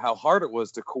about how hard it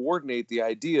was to coordinate the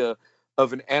idea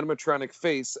of an animatronic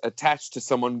face attached to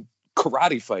someone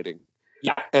karate fighting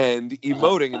and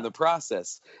emoting in the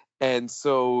process. And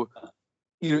so,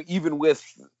 you know, even with,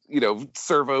 you know,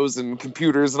 servos and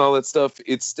computers and all that stuff,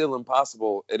 it's still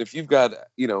impossible. And if you've got,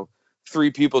 you know,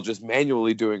 3 people just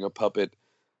manually doing a puppet,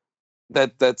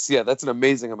 that's an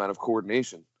amazing amount of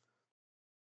coordination.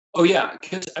 Oh yeah,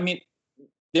 because I mean,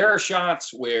 there are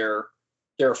shots where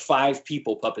there are 5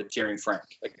 people puppeteering Frank,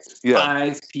 like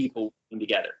 5 people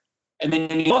together. And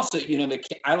then you also, you know,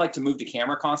 I like to move the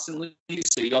camera constantly,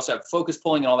 so you also have focus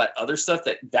pulling and all that other stuff.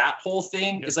 That whole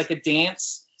thing is like a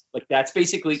dance. Like you're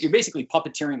basically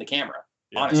puppeteering the camera,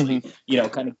 honestly. You know,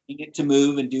 kind of getting it to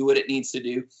move and do what it needs to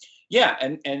do. Yeah,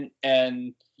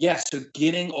 and yeah, so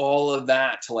getting all of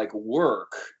that to like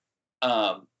work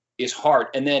is hard,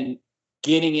 and then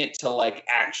getting it to like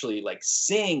actually like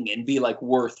sing and be like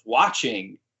worth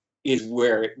watching is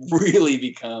where it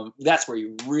really that's where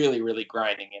you're really, really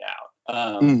grinding it out.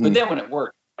 But then when it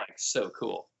works, it's like so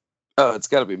cool. Oh, it's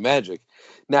got to be magic.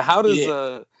 Now, how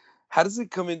does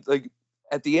it come in? Like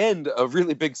at the end, a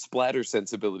really big splatter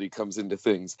sensibility comes into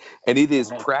things, and it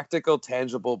is practical,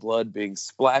 tangible blood being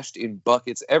splashed in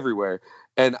buckets everywhere.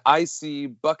 And I see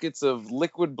buckets of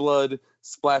liquid blood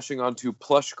splashing onto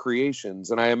plush creations,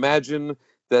 and I imagine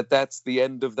that that's the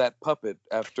end of that puppet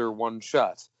after one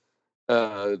shot.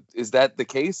 Is that the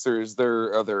case, or is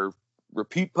there other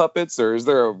repeat puppets, or is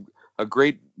there a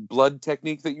great blood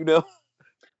technique that you know?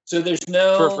 So there's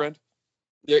no for a friend.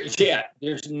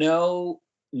 There's no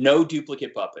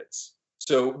duplicate puppets.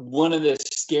 So one of the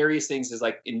scariest things is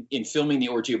like in filming the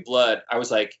Orgy of Blood, I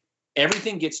was like,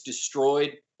 everything gets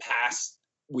destroyed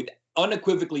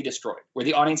unequivocally destroyed, where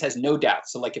the audience has no doubt.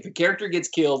 So like if a character gets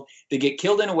killed, they get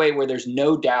killed in a way where there's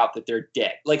no doubt that they're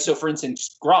dead. Like, so for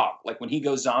instance, Grog, like when he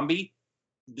goes zombie,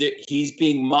 he's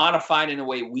being modified in a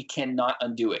way we cannot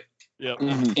undo it. Yep.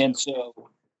 And so,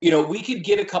 you know, we could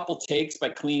get a couple takes by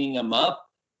cleaning them up,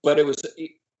 but it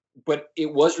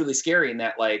was really scary in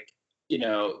that, like, you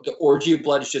know, the Orgy of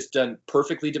Blood is just done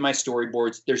perfectly to my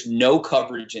storyboards. There's no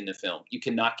coverage in the film. You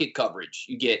cannot get coverage.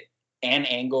 You get an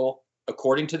angle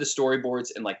according to the storyboards,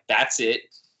 and like that's it.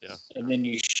 Yeah. And then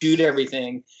you shoot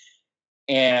everything,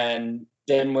 and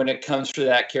then when it comes to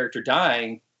that character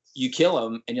dying, you kill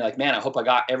him, and you're like, man, I hope I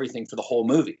got everything for the whole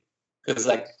movie, because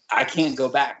like I can't go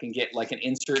back and get like an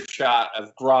insert shot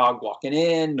of Grog walking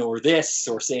in or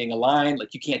saying a line.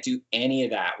 Like you can't do any of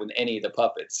that with any of the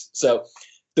puppets. So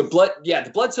the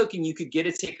blood soaking, you could get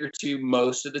a take or two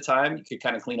most of the time. You could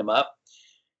kind of clean them up,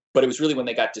 but it was really when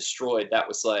they got destroyed that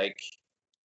was like.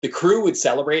 The crew would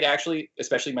celebrate, actually,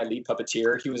 especially my lead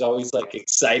puppeteer. He was always like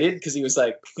excited because he was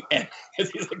like,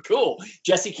 cool.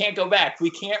 Jesse can't go back. We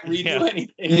can't redo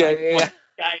anything. The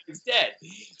guy is dead.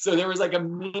 So there was like a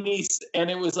mini,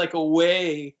 and it was like a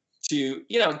way to,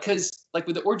 you know, because like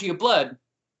with the Orgy of Blood,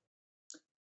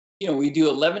 you know, we do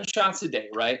 11 shots a day,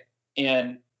 right?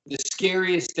 And the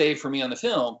scariest day for me on the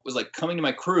film was like coming to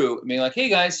my crew and being like, hey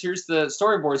guys, here's the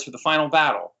storyboards for the final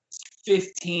battle.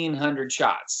 1,500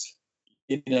 shots.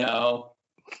 You know,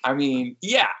 I mean,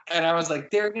 yeah. And I was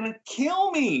like, they're gonna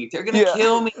kill me. They're gonna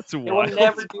kill me. That's They wild. will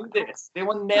never do this. They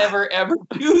will never ever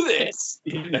do this.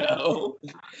 You know.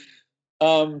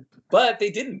 But they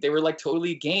didn't. They were like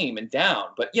totally game and down.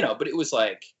 But but it was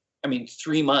like, I mean,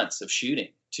 3 months of shooting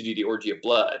to do the Orgy of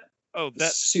Blood. Oh,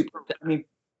 that super. I mean,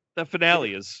 that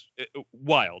finale is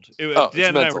wild. Dan and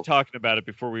I mental. were talking about it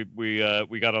before we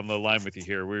got on the line with you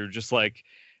here. We were just like,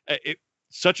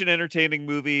 such an entertaining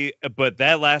movie, but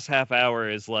that last half hour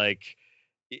is like,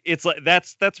 it's like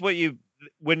that's what you,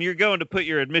 when you're going to put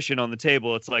your admission on the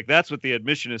table, it's like that's what the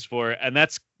admission is for, and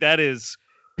that is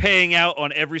paying out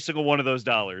on every single one of those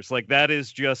dollars. Like that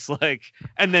is just like,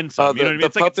 and then some. You know what I mean?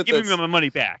 It's like it's giving me my money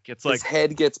back. It's like his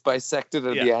head gets bisected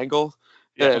at the angle,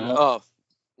 Yeah.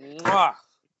 and mwah.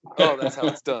 Oh, that's how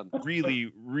it's done.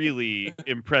 really, really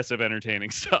impressive, entertaining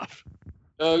stuff.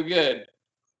 oh, good.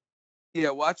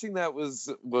 Yeah, watching that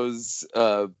was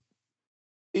it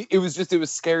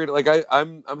was scary. Like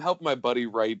I'm helping my buddy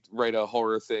write a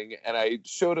horror thing, and I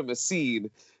showed him a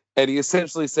scene, and he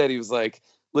essentially said, he was like,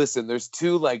 listen, there's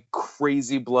 2 like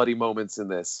crazy bloody moments in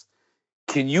this.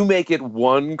 Can you make it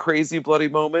one crazy bloody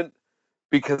moment?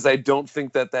 Because I don't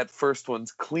think that first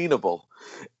one's cleanable.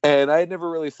 And I had never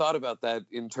really thought about that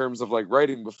in terms of like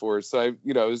writing before. So I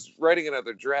was writing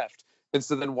another draft. And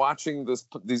so then watching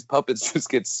these puppets just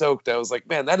get soaked, I was like,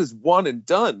 man, that is one and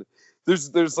done.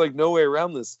 There's like no way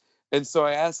around this. And so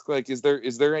I asked, like, is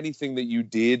there anything that you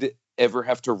did ever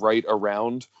have to write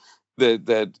around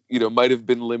that might have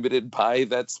been limited by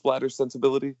that splatter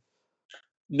sensibility?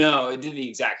 No, it did the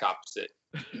exact opposite.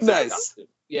 Nice.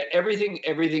 Yeah,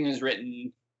 everything is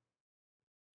written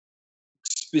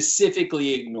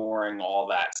specifically ignoring all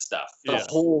that stuff. The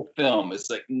whole film is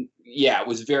like, it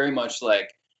was very much like,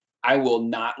 I will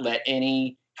not let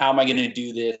how am I going to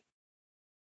do this?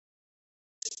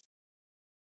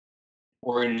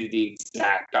 We're going to do the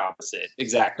exact opposite.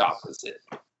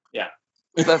 Yeah.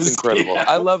 That's incredible. Yeah.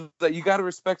 I love that. You got to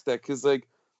respect that, because like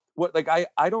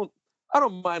I don't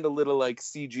mind a little like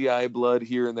CGI blood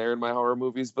here and there in my horror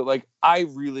movies, but like I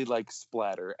really like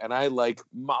splatter, and I like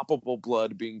moppable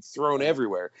blood being thrown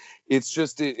everywhere. It's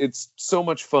just it's so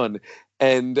much fun,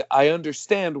 and I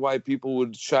understand why people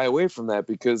would shy away from that,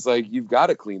 because like you've got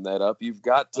to clean that up. You've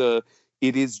got to.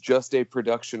 It is just a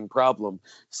production problem.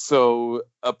 So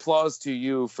applause to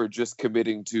you for just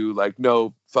committing to like,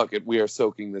 no, fuck it, we are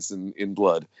soaking this in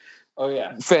blood. Oh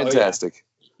yeah, fantastic.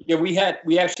 Yeah, we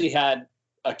actually had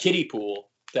a kiddie pool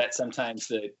that sometimes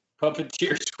the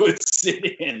puppeteers would sit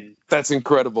in. That's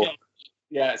incredible.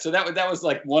 Yeah, so that was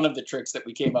like one of the tricks that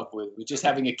we came up with just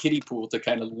having a kiddie pool to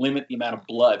kind of limit the amount of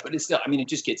blood. But it's still, I mean, it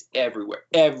just gets everywhere.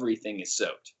 Everything is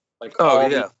soaked. Like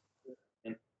and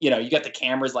you got the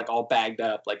cameras like all bagged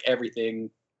up, like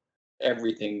everything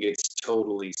gets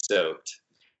totally soaked.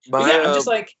 I'm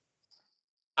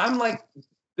like,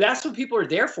 that's what people are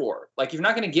there for. Like, if you're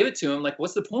not going to give it to them, like,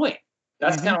 what's the point?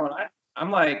 That's kind of what I'm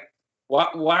like.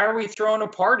 Why are we throwing a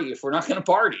party if we're not going to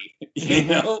party? You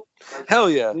know?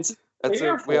 Hell yeah. That's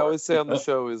what we always say on the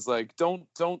show is like, don't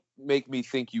make me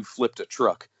think you flipped a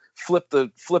truck. Flip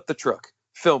the truck.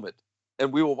 Film it,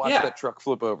 and we will watch that truck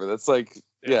flip over. That's like,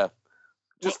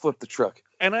 just flip the truck.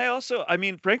 And I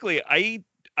mean, frankly, I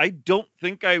don't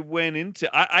think I went into.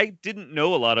 I didn't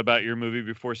know a lot about your movie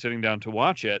before sitting down to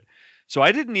watch it, so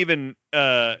I didn't even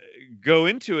go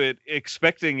into it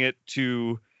expecting it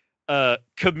to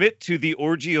commit to the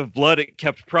orgy of blood it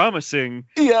kept promising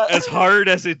as hard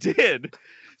as it did.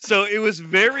 So it was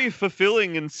very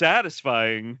fulfilling and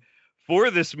satisfying for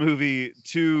this movie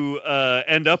to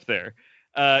end up there.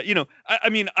 I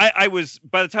mean, I was,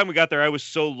 by the time we got there, I was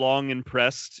so long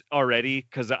impressed already,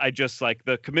 because I just like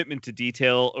the commitment to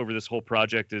detail over this whole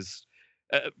project is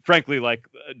frankly like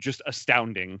just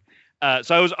astounding.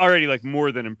 So I was already like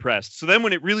more than impressed. So then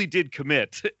when it really did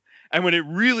commit and when it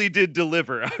really did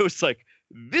deliver, I was like,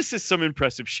 this is some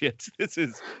impressive shit. This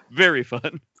is very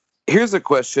fun. Here's a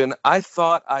question. I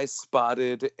thought I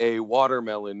spotted a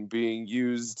watermelon being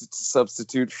used to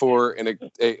substitute for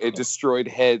a destroyed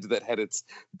head that had its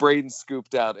brain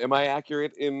scooped out. Am I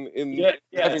accurate in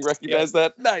having recognized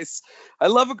that? Nice. I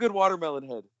love a good watermelon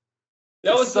head.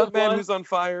 That was a man who's on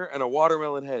fire and a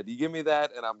watermelon head. You give me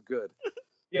that and I'm good.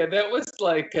 Yeah, that was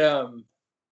like, I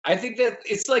think that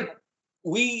it's like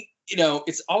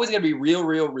it's always got to be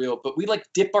real, but we like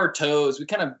dip our toes. We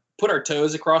kind of put our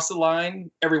toes across the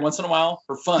line every once in a while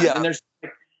for fun. Yeah. And there's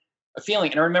like a feeling.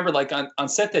 And I remember like on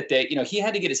set that day, he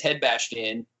had to get his head bashed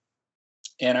in.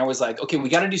 And I was like, okay, we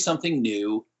got to do something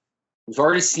new. We've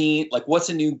already seen like, what's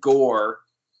a new gore?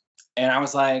 And I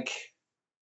was like,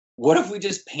 what if we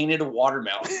just painted a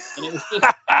watermelon? And it was just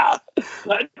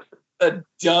such a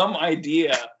dumb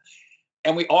idea.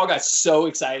 And we all got so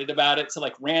excited about it. So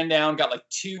like ran down, got like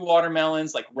 2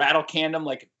 watermelons, like rattle canned them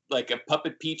like a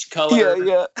puppet peach color.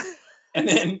 Yeah. And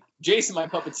then Jason, my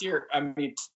puppeteer, I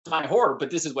mean, to my horror,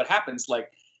 but this is what happens. Like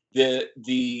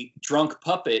the drunk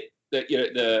puppet that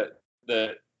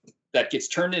that gets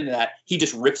turned into that, he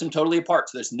just rips him totally apart.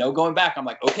 So there's no going back. I'm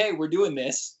like, okay, we're doing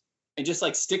this, and just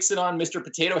like sticks it on Mr.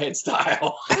 Potato Head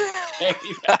style. And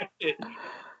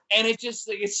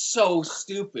it's so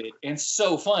stupid and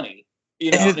so funny. You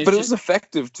know, but it was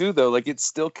effective too, though. Like it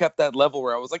still kept that level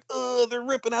where I was like, "Oh, they're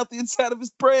ripping out the inside of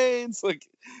his brains." Like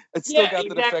it still got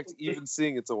that effect, even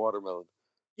seeing it's a watermelon.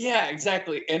 Yeah,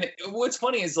 exactly. And what's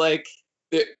funny is like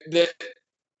you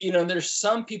know, there's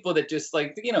some people that just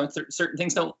like, you know, certain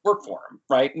things don't work for them,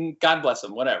 right? And God bless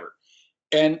them, whatever.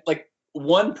 And like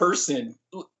one person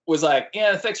was like,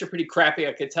 "Yeah, the effects are pretty crappy.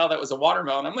 I could tell that was a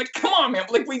watermelon." I'm like, "Come on, man!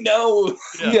 Like we know,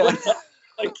 Yeah.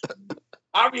 like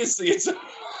obviously it's."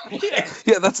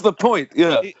 Yeah, that's the point.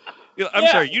 Yeah. I'm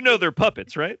sorry. You know they're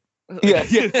puppets, right? Yeah.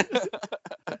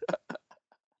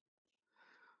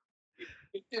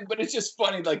 But it's just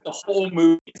funny, like the whole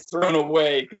movie is thrown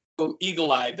away, so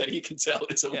eagle-eyed that he can tell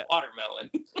it's a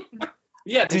watermelon.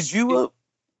 Yeah. Did you?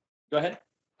 Go ahead.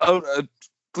 Oh,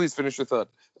 please finish your thought.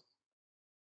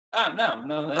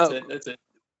 No, that's it.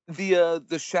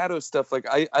 The shadow stuff, like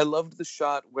I loved the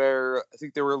shot where I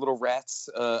think there were little rats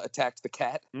attacked the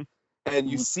cat. Mm-hmm.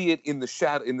 And you see it in the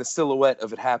shadow, in the silhouette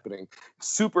of it happening.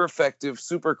 Super effective,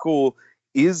 super cool.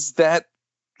 Is that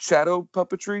shadow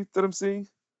puppetry that I'm seeing?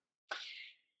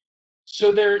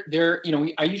 So they're you know,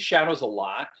 I use shadows a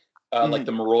lot, like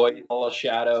the Moroi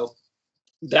shadow.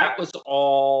 That was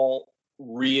all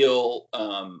real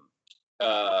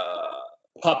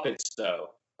puppets,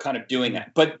 though, kind of doing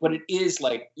that. But it is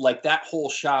like that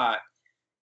whole shot.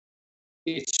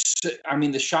 I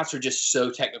mean, the shots are just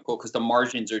so technical because the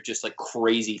margins are just like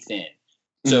crazy thin.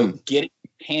 So getting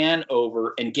pan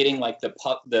over and getting like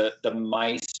the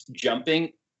mice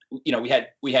jumping, you know,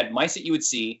 we had mice that you would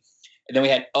see, and then we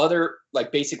had other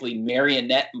like basically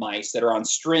marionette mice that are on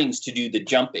strings to do the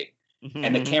jumping. Mm-hmm.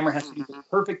 And the camera has to do the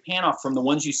perfect pan off from the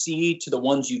ones you see to the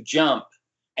ones you jump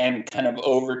and kind of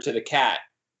over to the cat.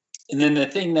 And then the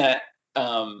thing that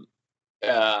the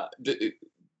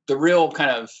real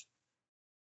kind of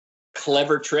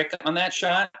clever trick on that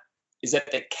shot is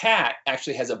that the cat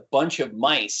actually has a bunch of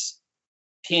mice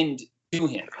pinned to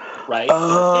him, right?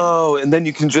 Oh, and then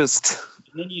you can just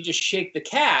shake the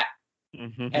cat,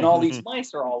 and all these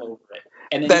mice are all over it.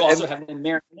 And then you also have the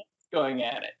marionettes going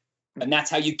at it. And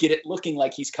that's how you get it looking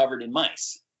like he's covered in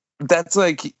mice. That's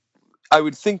like, I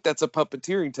would think that's a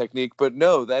puppeteering technique, but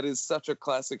no, that is such a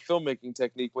classic filmmaking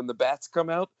technique. When the bats come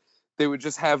out, they would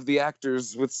just have the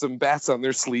actors with some bats on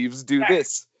their sleeves do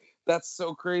this. That's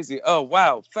so crazy. Oh,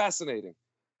 wow. Fascinating.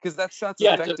 Because that shot's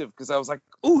effective. Because I was like,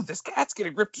 ooh, this cat's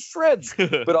getting ripped to shreds.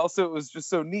 But also it was just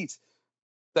so neat.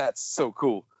 That's so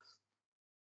cool.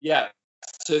 Yeah.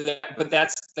 So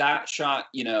that's that shot,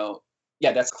 you know,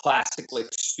 that's classic, like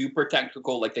super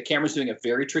technical. Like the camera's doing a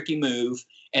very tricky move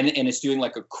and it's doing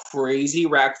like a crazy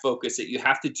rack focus that you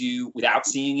have to do without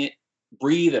seeing it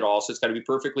breathe at all. So it's got to be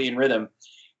perfectly in rhythm.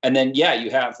 And then, you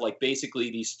have like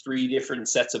basically these 3 different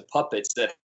sets of puppets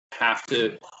that have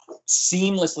to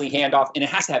seamlessly hand off, and it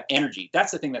has to have energy.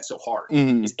 That's the thing that's so hard.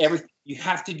 Is everything you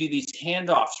have to do these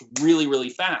handoffs really, really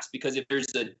fast, because if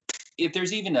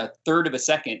there's even a third of a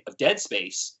second of dead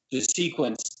space, the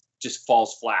sequence just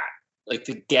falls flat. Like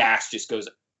the gas just goes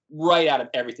right out of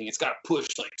everything. It's got to push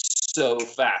like so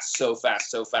fast.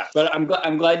 But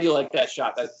I'm glad you like that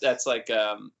shot. That's like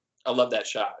I love that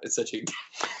shot. It's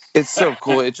so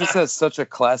cool. It just has such a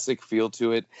classic feel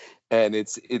to it. And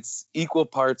it's equal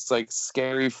parts like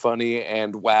scary, funny,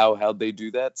 and wow, how'd they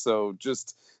do that? So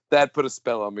just that put a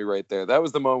spell on me right there. That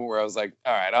was the moment where I was like,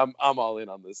 all right, I'm all in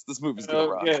on this. This movie's gonna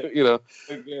rock. Good. You know.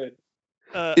 Good.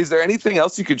 Is there anything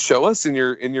else you could show us in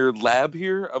your lab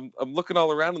here? I'm looking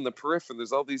all around in the periphery, and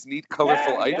there's all these neat,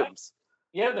 colorful items.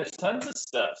 Yeah, there's tons of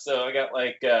stuff. So I got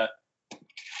like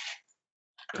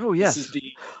oh yes, this is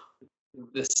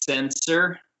the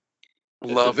sensor.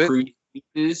 Love it.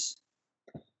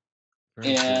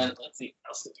 And let's see what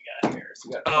else we got here.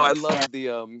 So I love the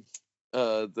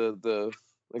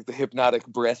like the hypnotic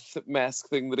breath mask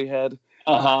thing that he had.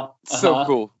 So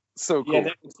cool. So cool. Yeah,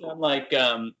 that was like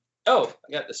I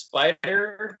got the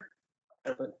spider.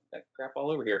 I put that crap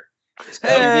all over here.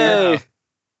 Hey,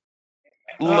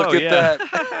 look at that.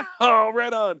 Oh,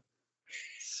 right on.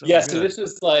 So this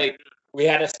was like we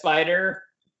had a spider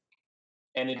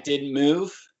and it didn't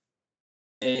move.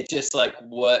 it just like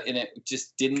what, and it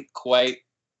just didn't quite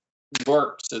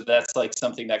work. So that's like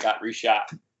something that got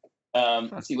reshot.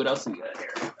 Let's see what else we got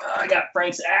here. I got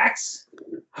Frank's axe.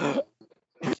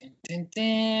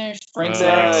 There's Frank's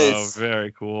axe. Oh,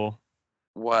 very cool.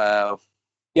 Wow.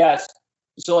 Yes.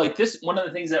 So like this, one of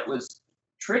the things that was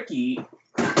tricky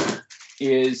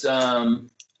is let's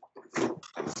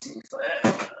see if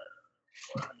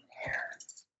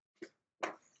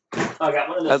I got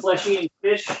one of the flesh-eating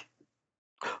fish.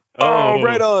 Oh,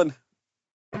 right on.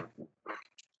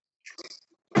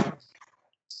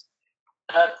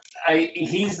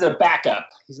 He's the backup.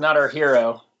 He's not our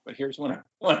hero, but here's one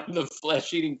of the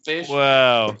flesh-eating fish.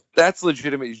 Wow. That's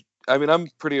legitimate. I mean, I'm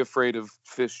pretty afraid of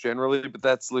fish generally, but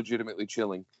that's legitimately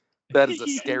chilling. That is a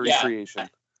scary creation.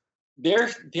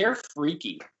 They're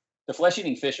freaky. The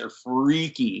flesh-eating fish are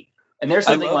freaky. And there's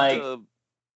something like... Go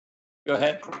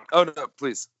ahead. Oh, no,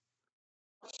 please.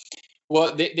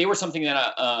 Well, they were something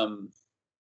that...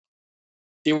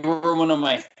 they were one of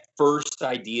my first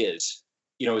ideas.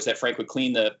 You know, is that Frank would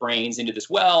clean the brains into this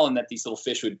well, and that these little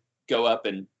fish would go up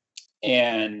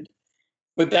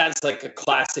but that's like a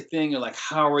classic thing. You're like,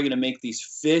 how are we going to make these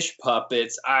fish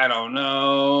puppets? I don't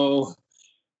know.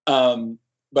 But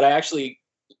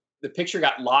the picture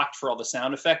got locked for all the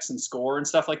sound effects and score and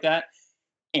stuff like that.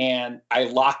 And I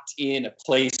locked in a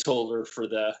placeholder for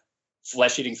the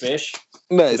flesh-eating fish.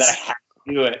 Nice. So that I had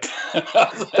to do it.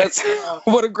 That's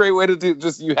what a great way to do.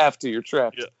 Just you have to. You're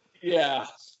trapped. Yeah.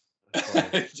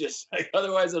 Just like,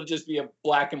 otherwise it'll just be a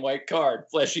black and white card,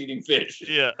 flesh-eating fish.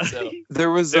 Yeah. So there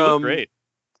was great.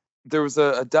 There was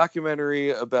a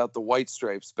documentary about the White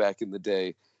Stripes back in the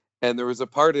day, and there was a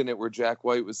part in it where Jack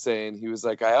White was saying, he was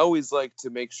like, I always like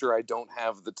to make sure I don't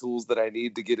have the tools that I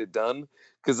need to get it done,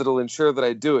 because it'll ensure that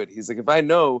I do it. He's like, if I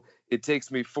know it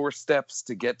takes me 4 steps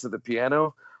to get to the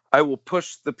piano, I will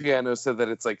push the piano so that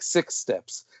it's like 6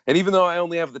 steps. And even though I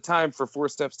only have the time for 4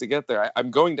 steps to get there,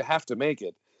 I'm going to have to make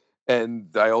it.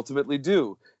 And I ultimately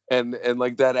do. And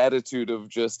like that attitude of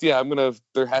just,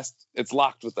 it's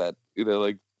locked with that, you know,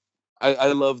 like,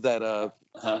 I love that.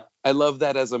 I love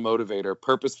that as a motivator,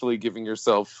 purposefully giving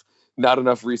yourself not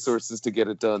enough resources to get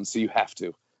it done, so you have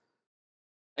to.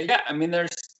 Yeah, I mean, there's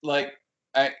like,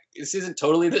 this isn't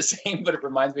totally the same, but it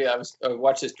reminds me. I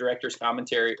watched this director's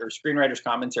commentary or screenwriter's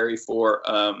commentary for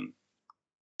A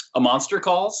Monster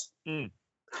Calls. Mm.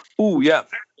 Ooh, yeah.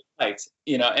 Like,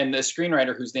 you know, and the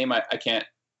screenwriter whose name I can't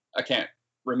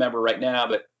remember right now,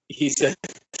 but he said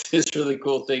this really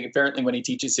cool thing. Apparently, when he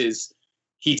teaches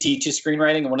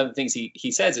screenwriting, and one of the things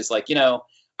he says is like, you know,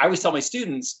 I always tell my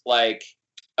students, like,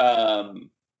 oh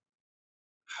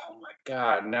my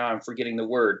God, now I'm forgetting the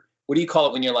word. What do you call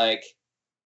it when you're like,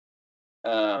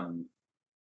 want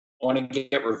to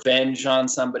get revenge on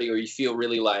somebody, or you feel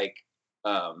really like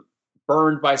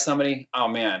burned by somebody? Oh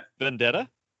man, vendetta.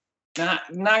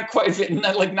 Not quite,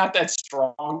 not that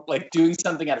strong. Like doing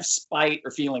something out of spite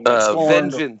or feeling like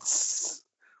vengeance.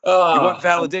 You want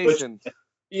validation.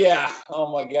 Yeah.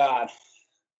 Oh my God.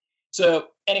 So,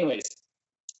 anyways,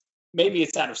 maybe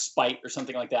it's out of spite or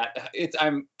something like that.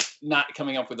 I'm not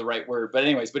coming up with the right word, but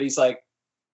anyways, but he's like,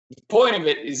 the point of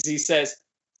it is, he says,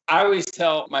 I always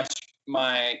tell my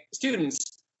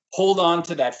students, hold on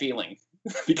to that feeling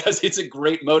because it's a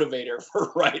great motivator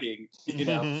for writing. You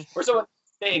know, or someone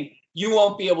saying you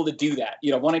won't be able to do that.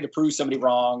 You know, wanting to prove somebody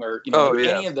wrong, or you know,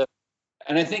 any of the.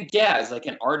 And I think, as like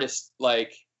an artist,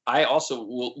 like I also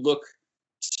will look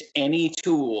to any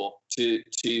tool to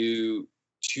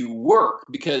work,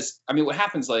 because I mean, what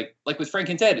happens like with Frank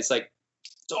and Ted, it's like,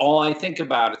 it's all I think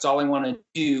about, it's all I want to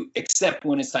do, except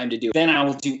when it's time to do it. Then I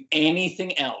will do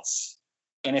anything else,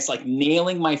 and it's like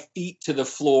nailing my feet to the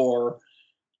floor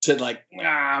to like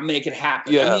make it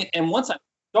happen. Yeah. I mean, and once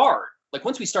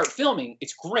we start filming,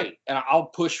 it's great, and I'll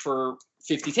push for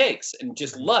 50 takes and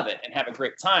just love it and have a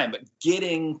great time. But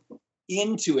getting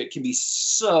into it can be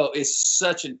so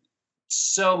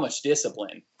much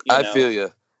discipline. I feel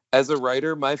you. As a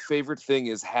writer, my favorite thing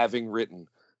is having written,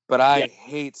 but I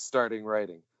hate starting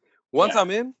writing. Once I'm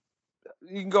in,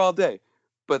 you can go all day.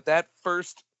 But that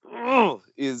first I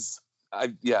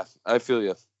feel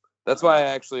you. That's why I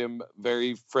actually am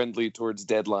very friendly towards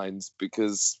deadlines,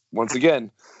 because once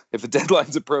again, if the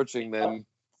deadline's approaching, then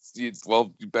you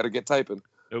better get typing.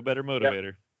 No better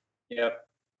motivator. Yep.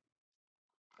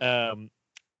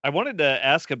 I wanted to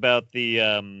ask about the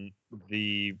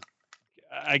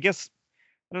I guess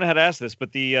I don't know how to ask this, but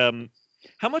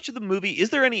how much of the movie, is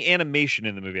there any animation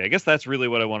in the movie? I guess that's really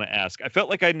what I want to ask. I felt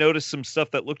like I noticed some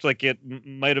stuff that looked like it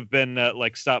might have been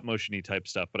like stop motion-y type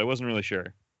stuff, but I wasn't really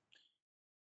sure.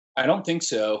 I don't think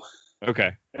so.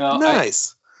 Okay.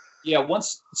 Nice.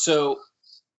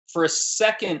 for a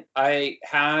second, I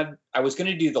was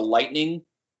going to do the lightning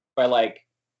by like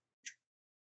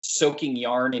soaking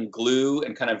yarn in glue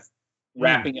and kind of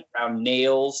wrapping it around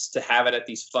nails to have it at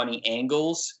these funny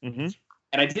angles. Mm-hmm.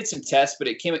 And I did some tests, but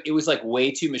it was like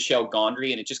way too Michel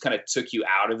Gondry, and it just kind of took you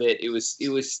out of it. It was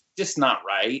just not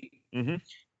right. Mm-hmm.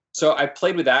 So I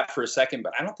played with that for a second,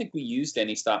 but I don't think we used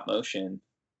any stop motion.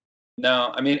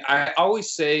 No, I mean, I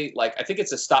always say, like, I think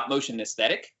it's a stop motion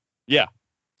aesthetic. Yeah.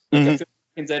 Like, I feel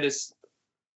like that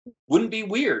wouldn't be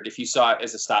weird if you saw it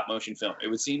as a stop motion film. It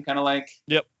would seem kind of like.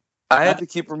 Yep. I had to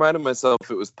keep reminding myself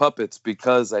it was puppets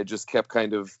because I just kept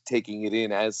kind of taking it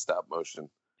in as stop motion.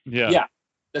 Yeah. Yeah.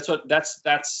 That's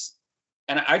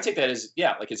and I take that as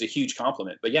as a huge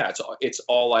compliment. But yeah, it's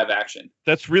all live action.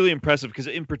 That's really impressive because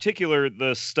in particular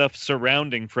the stuff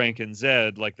surrounding Frank and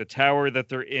Zed, like the tower that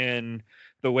they're in,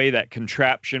 the way that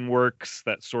contraption works,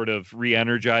 that sort of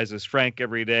re-energizes Frank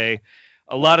every day.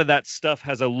 A lot of that stuff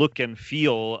has a look and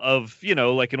feel of,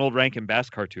 like an old Rankin Bass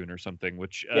cartoon or something,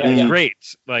 which is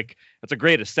great. Like, that's a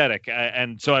great aesthetic.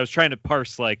 And so I was trying to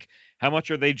parse, like, how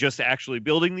much are they just actually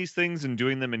building these things and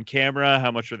doing them in camera?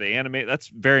 How much are they animate? That's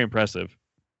very impressive.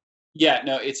 Yeah,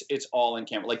 no, it's all in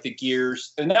camera. Like the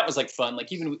gears, and that was like fun.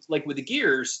 Like even like with the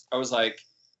gears, I was like,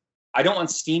 I don't want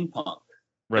steampunk.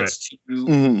 Right. It's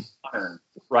too modern,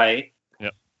 right?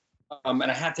 Yep. And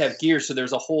I had to have gears, so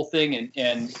there's a whole thing,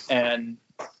 and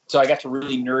so I got to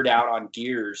really nerd out on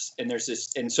gears. And there's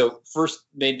this, and so first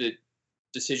made the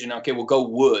decision, okay, we'll go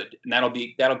wood, and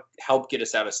that'll help get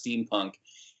us out of steampunk.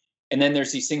 And then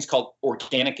there's these things called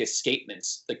organic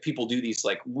escapements. Like people do these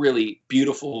like really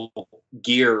beautiful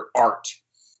gear art.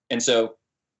 And so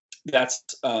that's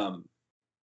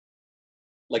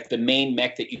like the main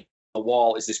mech that you on the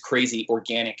wall is this crazy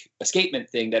organic escapement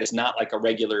thing that is not like a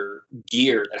regular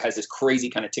gear that has this crazy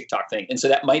kind of TikTok thing. And so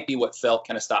that might be what felt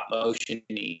kind of stop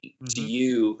motion-y to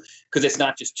you, because it's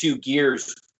not just two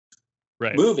gears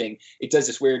moving. It does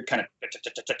this weird kind of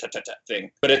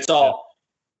thing, but it's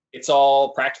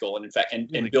all practical, and in fact, and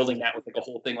building that with like a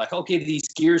whole thing, like, okay, these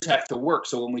gears have to work.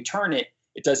 So when we turn it,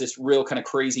 it does this real kind of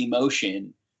crazy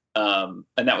motion. And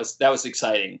that was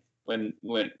exciting when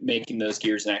making those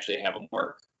gears and actually having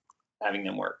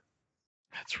them work.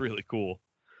 That's really cool.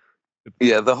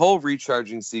 Yeah, the whole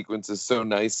recharging sequence is so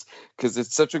nice because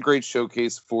it's such a great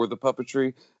showcase for the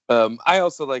puppetry. I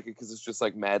also like it because it's just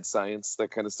like mad science. That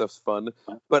kind of stuff's fun.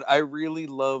 But I really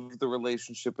love the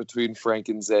relationship between Frank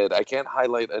and Zed. I can't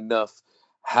highlight enough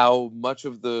how much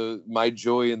of my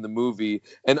joy in the movie,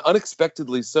 and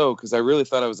unexpectedly so, because I really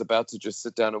thought I was about to just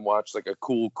sit down and watch like a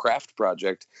cool craft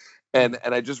project. And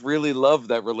I just really love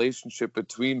that relationship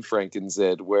between Frank and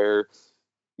Zed, where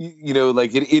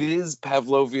like it is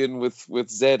Pavlovian with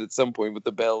Zed at some point with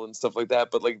the bell and stuff like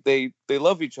that, but like they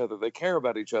love each other, they care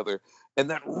about each other, and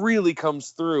that really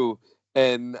comes through.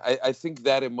 And I think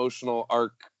that emotional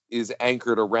arc is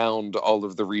anchored around all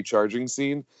of the recharging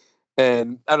scene.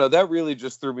 And I don't know, that really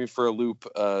just threw me for a loop,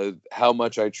 how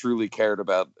much I truly cared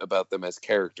about them as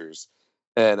characters.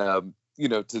 And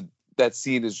that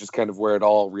scene is just kind of where it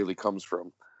all really comes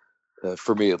from,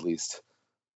 for me at least.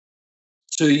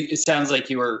 So it sounds like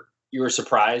you were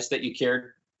surprised that you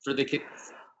cared for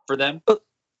them.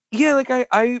 Yeah, like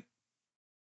I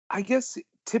guess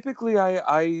typically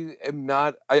I am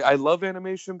not. I love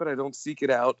animation, but I don't seek it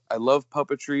out. I love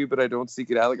puppetry, but I don't seek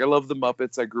it out. Like I love the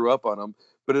Muppets. I grew up on them,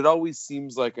 but it always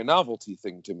seems like a novelty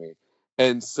thing to me.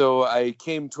 And so I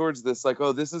came towards this like,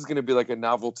 oh, this is going to be like a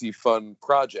novelty, fun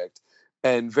project.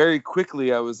 And very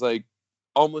quickly I was like,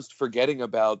 almost forgetting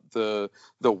about the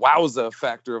wowza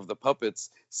factor of the puppets,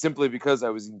 simply because I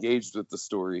was engaged with the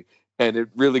story. And it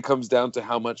really comes down to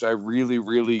how much I really,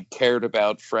 really cared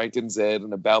about Frank and Zed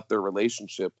and about their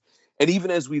relationship. And even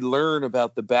as we learn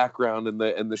about the background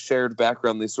and the shared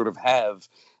background they sort of have,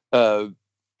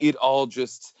 it all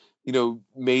just,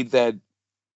 made that,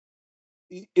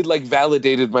 it like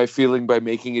validated my feeling by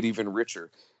making it even richer.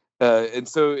 And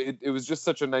so it was just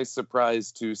such a nice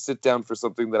surprise to sit down for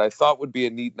something that I thought would be a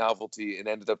neat novelty and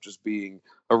ended up just being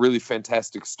a really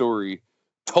fantastic story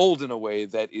told in a way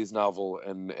that is novel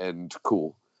and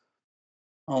cool.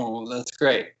 Oh, that's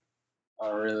great.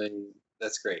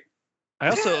 That's great.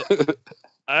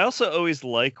 I also always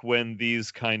like when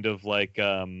these kind of like,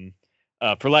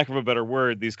 for lack of a better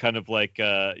word, these kind of like,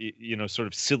 sort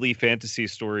of silly fantasy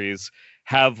stories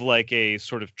have like a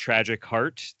sort of tragic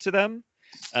heart to them.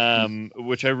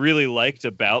 Which I really liked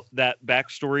about that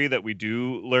backstory that we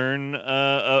do learn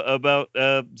about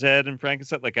Zed and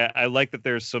Frankenstein. Like I like that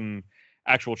there's some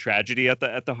actual tragedy at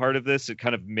the heart of this. It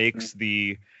kind of makes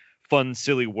the fun,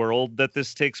 silly world that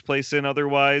this takes place in.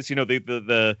 Otherwise,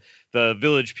 the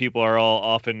village people are all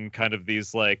often kind of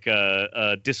these like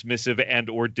dismissive and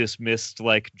or dismissed,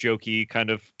 like jokey kind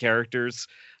of characters.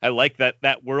 I like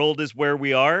that world is where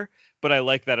we are, but I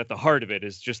like that at the heart of it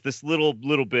is just this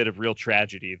little bit of real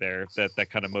tragedy there that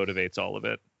kind of motivates all of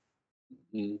it.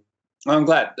 Mm-hmm. Well, I'm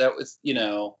glad that was,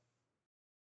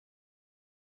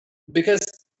 because,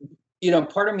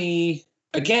 part of me,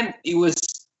 again, it was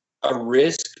a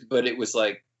risk, but it was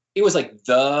like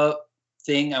the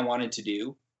thing I wanted to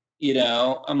do.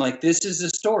 I'm like, this is a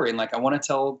story. And like, I want to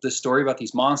tell the story about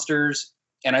these monsters,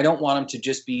 and I don't want them to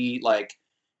just be like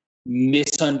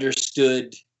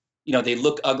misunderstood. They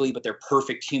look ugly, but they're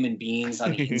perfect human beings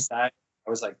on the inside. I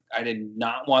was like, I did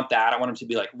not want that. I want them to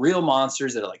be like real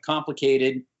monsters that are like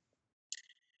complicated.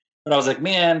 But I was like,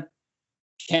 man,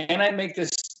 can I make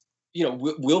this,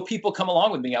 will people come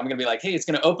along with me? I'm going to be like, hey, it's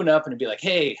going to open up and be like,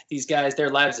 hey, these guys,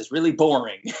 their lives is really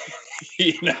boring.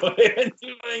 They've been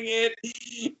doing it.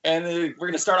 And we're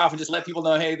going to start off and just let people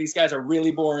know, hey, these guys are really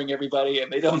boring, everybody,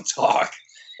 and they don't talk.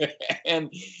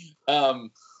 and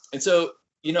so,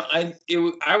 I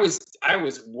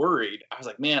was worried. I was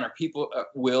like, man, are people,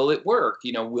 will it work?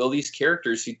 Will these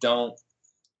characters who don't,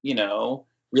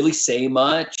 really say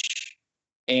much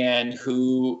and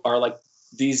who are like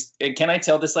these, and can I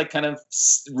tell this like kind of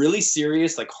really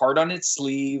serious, like hard on its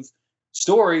sleeve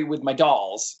story with my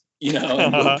dolls,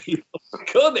 and will people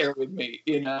go there with me,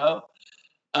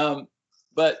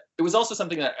 but it was also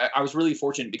something that I was really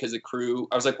fortunate because the crew,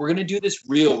 I was like, we're going to do this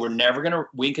real. We're never going to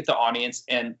wink at the audience.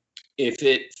 And if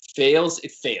it fails,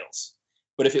 it fails.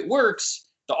 But if it works,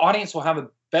 the audience will have a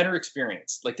better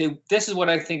experience. Like this is what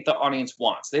I think the audience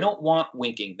wants. They don't want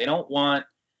winking. They don't want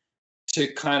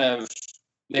to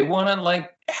they want to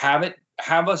like have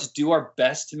us do our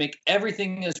best to make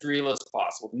everything as real as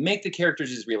possible, make the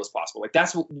characters as real as possible. Like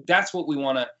that's what we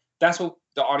want to, that's what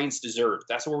the audience deserves.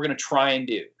 That's what we're going to try and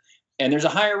do. And there's a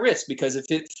higher risk because if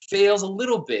it fails a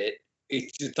little bit,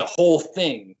 the whole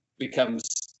thing becomes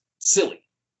silly,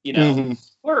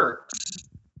 works,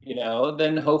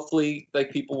 then hopefully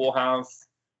like people will have,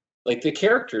 like the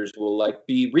characters will like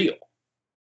be real.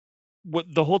 What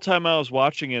the whole time I was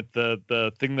watching it,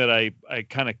 the thing that I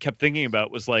kind of kept thinking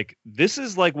about was like, this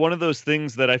is like one of those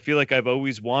things that I feel like I've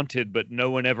always wanted, but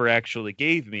no one ever actually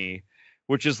gave me,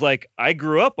 which is like, I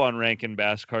grew up on Rankin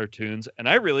Bass cartoons and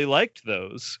I really liked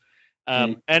those.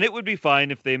 And it would be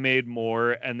fine if they made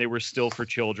more and they were still for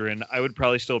children. I would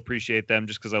probably still appreciate them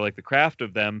just because I like the craft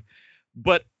of them.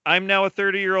 But I'm now a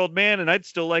 30-year-old man and I'd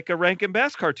still like a Rankin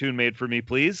Bass cartoon made for me,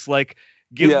 please. Like,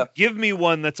 give me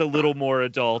one that's a little more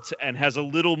adult and has a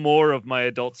little more of my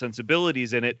adult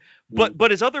sensibilities in it,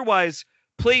 but is otherwise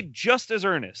played just as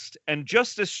earnest and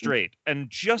just as straight and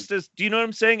just as, do you know what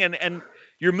I'm saying? And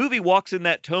your movie walks in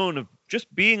that tone of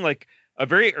just being like a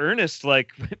very earnest, like,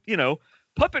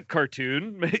 puppet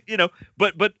cartoon,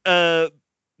 but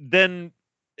then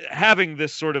having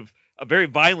this sort of a very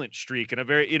violent streak and a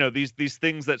very, these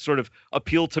things that sort of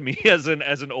appeal to me as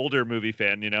an older movie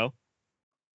fan,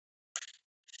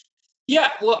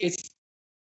 Yeah, well, it's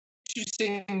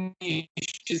interesting you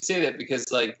should say that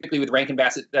because, like, particularly with Rankin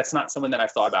Bass, that's not someone that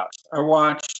I've thought about. I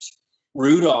watched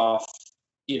Rudolph,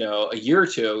 a year or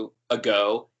two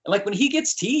ago, and like when he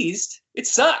gets teased, it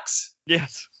sucks.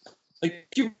 Yes, like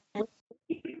you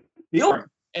feel him,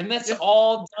 and that's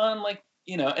all done like.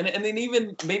 And then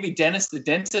even maybe Dennis the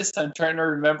dentist, I'm trying to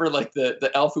remember like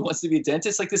the elf who wants to be a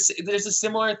dentist. Like this, there's a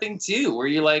similar thing too, where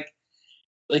you like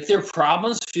their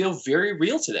problems feel very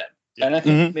real to them. Yeah. And I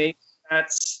think maybe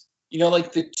that's,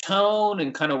 like the tone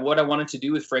and kind of what I wanted to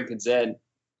do with Frank and Zed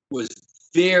was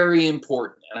very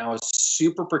important. And I was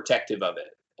super protective of it.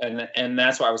 And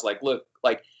that's why I was like, look,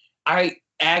 like I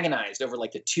agonized over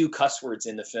like the 2 cuss words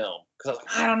in the film. Cause I was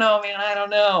like, I don't know, man, I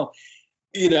don't know.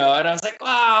 And I was like,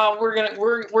 wow, we're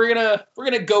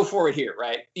gonna go for it here,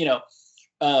 right?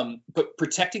 But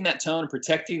protecting that tone,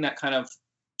 protecting that kind of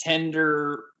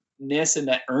tenderness and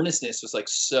that earnestness was like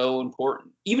so important,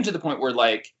 even to the point where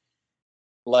like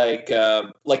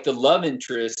the love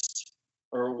interest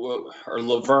or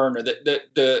Laverne or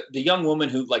the young woman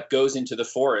who like goes into the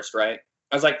forest, right?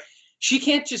 I was like, she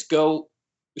can't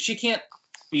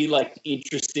be like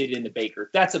interested in the baker.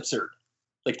 That's absurd.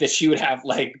 Like that she would have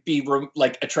like be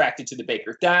like attracted to the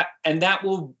baker, that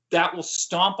will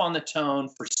stomp on the tone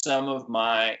for some of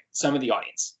the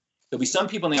audience. There'll be some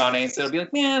people in the audience that'll be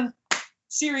like, man,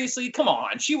 seriously, come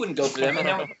on, she wouldn't go for them, and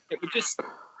it would just,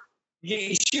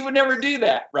 she would never do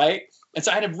that, right? And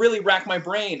so I had to really rack my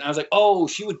brain. I was like, oh,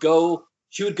 she would go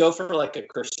for like a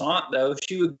croissant though.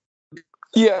 She would.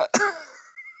 Yeah. I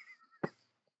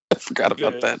forgot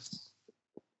about that.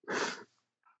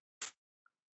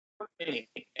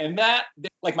 And that,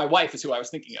 like, my wife is who I was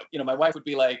thinking of. You know, my wife would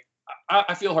be like,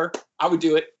 I feel her. I would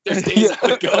do it. There's days I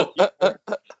would go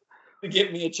to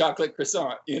give me a chocolate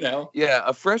croissant, you know? Yeah,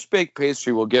 a fresh baked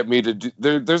pastry will get me to do.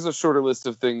 There's a shorter list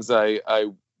of things I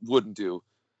wouldn't do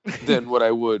than what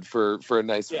I would for a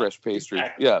nice fresh pastry.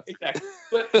 Exactly, yeah, exactly.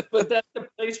 But that's the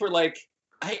place where, like,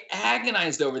 I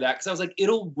agonized over that because I was like,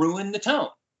 it'll ruin the tone.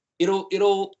 It'll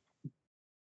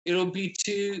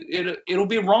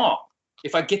be wrong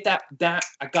if I get that.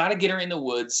 I gotta get her in the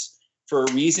woods for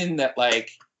a reason that, like,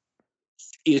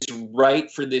 is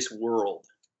right for this world,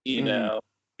 you know.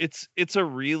 It's a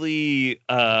really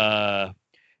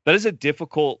that is a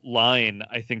difficult line,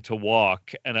 I think, to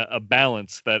walk, and a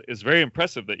balance that is very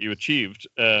impressive that you achieved.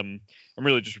 I'm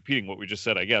really just repeating what we just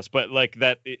said, I guess, but like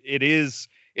that it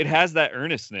has that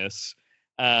earnestness.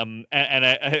 And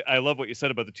I love what you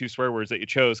said about the 2 swear words that you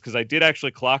chose, because I did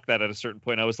actually clock that at a certain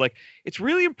point. I was like, it's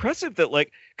really impressive that,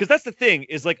 like, because that's the thing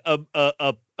is, like,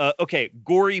 okay,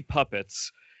 gory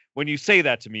puppets. When you say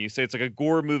that to me, you say it's like a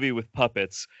gore movie with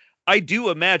puppets. I do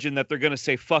imagine that they're going to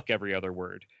say fuck every other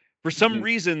word. For some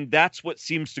reason, that's what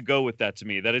seems to go with that to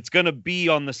me, that it's going to be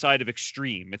on the side of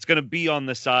extreme. It's going to be on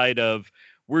the side of,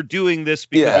 we're doing this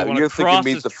because we want to cross.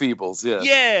 Meet the Feebles, yeah.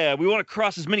 Yeah, we want to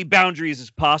cross as many boundaries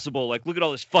as possible. Like, look at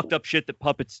all this fucked up shit that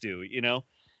puppets do, you know?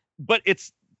 But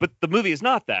the movie is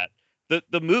not that.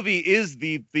 The movie is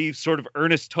the sort of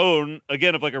earnest tone,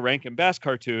 again, of like a Rankin Bass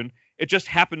cartoon. It just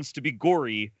happens to be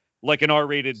gory, like an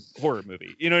R-rated horror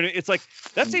movie. You know, it's like,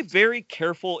 that's a very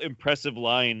careful, impressive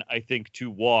line, I think,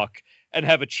 to walk and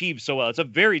have achieved so well. It's a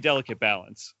very delicate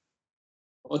balance.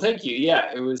 Well, thank you.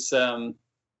 Yeah, it was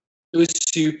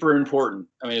super important.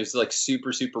 I mean, it was like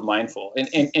super, super mindful.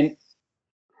 And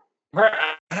I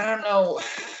don't know.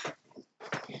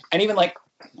 And even like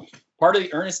part of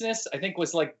the earnestness, I think,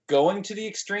 was like going to the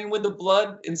extreme with the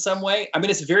blood in some way. I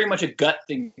mean, it's very much a gut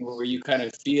thing where you kind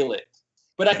of feel it.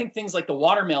 But I think things like the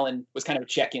watermelon was kind of a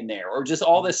check in there, or just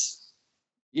all this.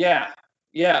 Yeah.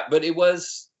 But it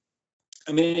was,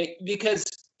 I mean, because,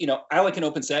 you know, I like an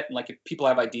open set, and like if people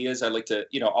have ideas, I like to,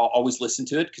 you know, I'll always listen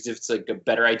to it, because if it's like a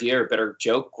better idea or a better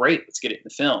joke, great, let's get it in the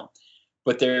film.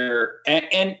 But there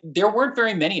weren't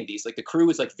very many of these. Like, the crew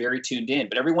was like very tuned in,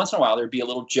 but every once in a while there'd be a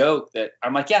little joke that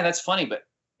I'm like, yeah, that's funny, but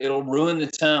it'll ruin the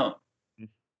tone,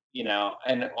 you know.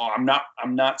 And I'm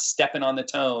not stepping on the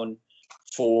tone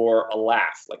for a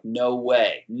laugh. Like, no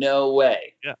way.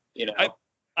 Yeah, you know.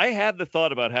 I had the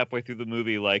thought about halfway through the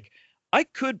movie, like, I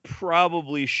could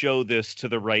probably show this to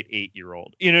the right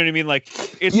 8-year-old. You know what I mean? Like,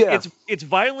 it's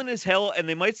violent as hell, and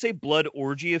they might say blood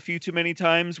orgy a few too many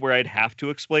times, where I'd have to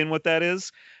explain what that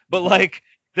is. But like,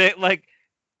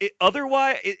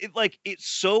 otherwise, it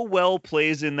so well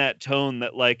plays in that tone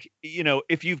that, like, you know,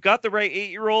 if you've got the right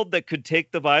 8-year-old that could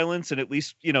take the violence and at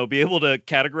least, you know, be able to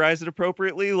categorize it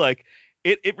appropriately, like,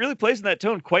 it really plays in that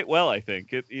tone quite well. I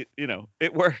think it you know,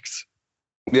 it works.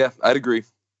 Yeah, I'd agree.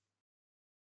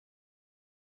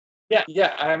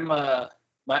 Yeah. I'm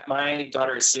my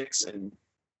daughter is 6, and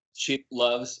she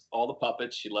loves all the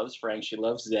puppets. She loves Frank. She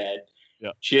loves Zed.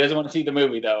 Yeah. She doesn't want to see the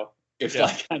movie though. If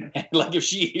like if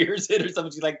she hears it or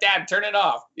something, she's like, "Dad, turn it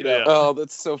off." You know. Yeah. Oh,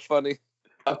 that's so funny.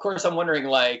 Of course, I'm wondering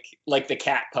like the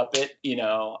cat puppet. You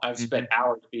know, I've spent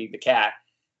hours being the cat.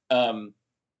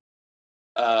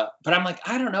 But I'm like,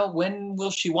 I don't know, when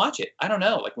will she watch it? I don't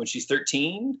know, like when she's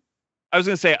 13. I was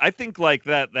gonna say, I think like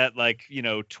that like, you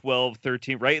know, 12,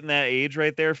 13, right in that age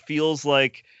right there, feels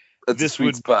like this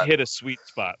would hit a sweet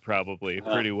spot probably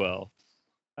pretty well.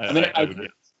 I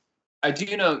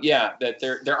do know, that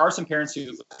there are some parents who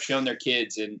have shown their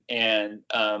kids, and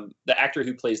the actor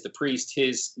who plays the priest,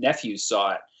 his nephews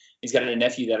saw it. He's got a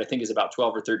nephew that I think is about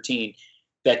 12 or 13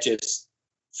 that just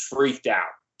freaked out.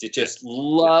 It just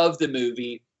loved the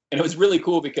movie. And it was really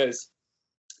cool because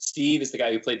Steve is the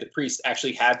guy who played the priest,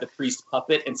 actually had the priest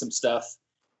puppet and some stuff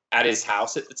at his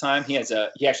house at the time. He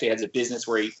actually has a business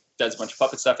where he does a bunch of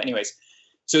puppet stuff. Anyways,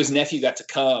 so his nephew got to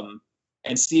come,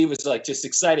 and Steve was like just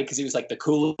excited because he was like the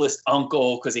coolest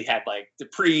uncle, because he had like the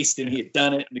priest and he had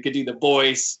done it and he could do the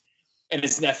voice. And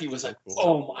his nephew was like,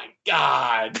 "Oh my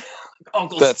God,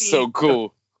 Uncle Steve." That's so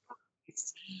cool.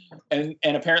 And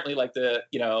apparently like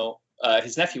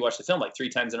his nephew watched the film like 3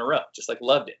 times in a row, just like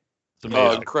loved it.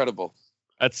 Oh, incredible.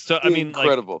 That's so, I mean,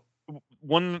 incredible. Like,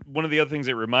 one of the other things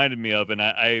it reminded me of, and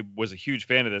I was a huge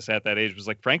fan of this at that age, was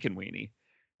like Frankenweenie.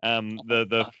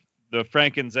 The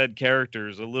Frank and Zed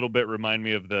characters a little bit remind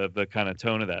me of the kind of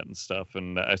tone of that and stuff.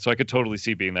 And so I could totally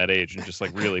see being that age and just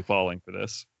like really falling for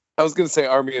this. I was going to say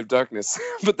Army of Darkness,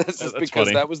 but that's because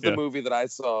funny. that was the movie that I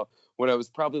saw when I was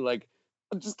probably like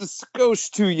just a skosh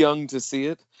too young to see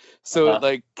it, so Uh-huh. it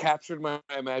like captured my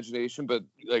imagination, but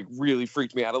like really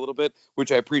freaked me out a little bit,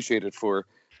 which I appreciate it for.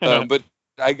 But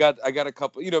I got a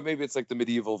couple, maybe it's like the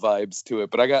medieval vibes to it,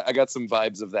 but I got some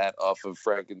vibes of that off of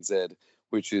Frank and Zed,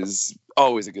 which is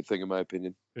always a good thing in my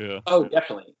opinion. Yeah. Oh,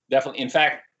 definitely. In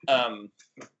fact,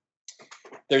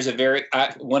 there's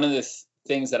one of the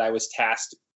things that I was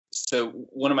tasked. So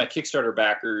one of my Kickstarter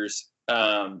backers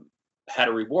had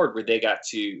a reward where they got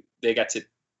to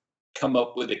come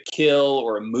up with a kill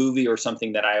or a movie or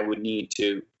something that I would need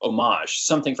to homage,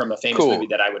 something from a famous movie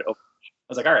that I would. I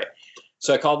was like, all right.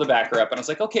 So I called the backer up and I was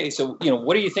like, okay, so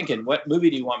what are you thinking? What movie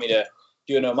do you want me to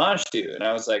do an homage to? And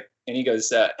I was like, and he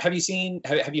goes, have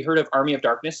you heard of Army of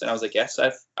Darkness? And I was like, yes,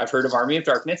 I've heard of Army of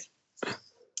Darkness.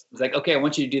 He's like, okay, I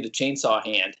want you to do the chainsaw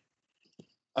hand.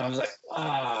 I was like,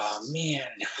 oh man,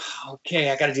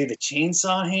 okay, I got to do the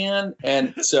chainsaw hand.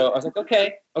 And so I was like,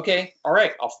 okay, all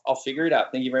right, I'll figure it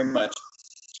out. Thank you very much.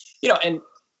 And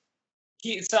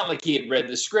it's not like he had read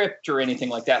the script or anything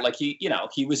like that. Like he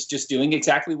was just doing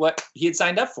exactly what he had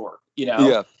signed up for.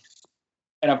 Yeah.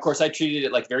 And of course, I treated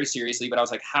it like very seriously. But I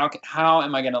was like, how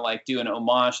am I going to like do an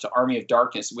homage to Army of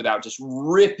Darkness without just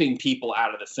ripping people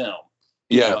out of the film?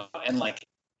 Yeah. And like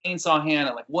chainsaw hand.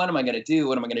 I'm like, what am I going to do?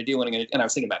 What am I going to do? And I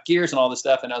was thinking about gears and all this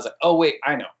stuff. And I was like, oh, wait,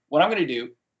 I know what I'm going to do.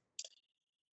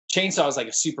 Chainsaw is like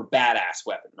a super badass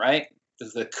weapon, right? This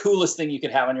is the coolest thing you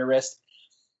could have on your wrist.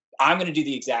 I'm going to do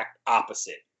the exact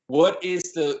opposite. What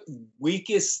is the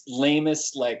weakest,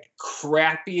 lamest, like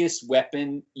crappiest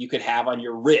weapon you could have on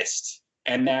your wrist?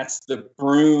 And that's the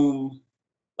broom,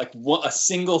 like a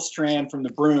single strand from the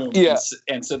broom. Yeah.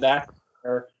 And so that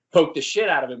poke the shit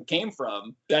out of him came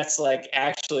from. That's like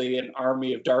actually an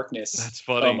Army of Darkness. That's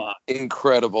funny.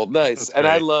 Incredible. Nice. That's and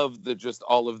great. I love that just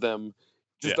all of them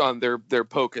just on their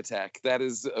poke attack. That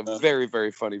is a very,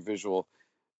 very funny visual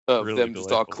of Really them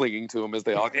just all clinging to him as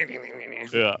they all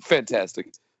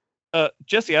fantastic.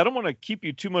 Jesse, I don't want to keep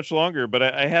you too much longer, but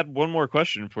I had one more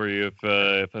question for you,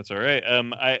 if that's all right.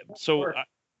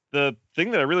 The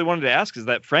thing that I really wanted to ask is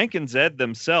that Frank and Zed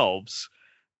themselves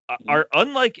are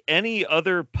unlike any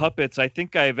other puppets I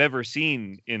think I've ever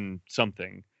seen in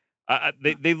something.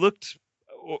 They looked.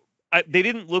 They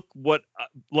didn't look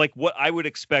like what I would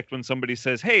expect when somebody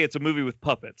says, "Hey, it's a movie with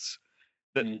puppets."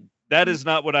 That is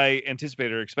not what I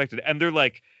anticipated or expected, and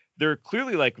they're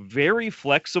clearly like very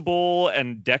flexible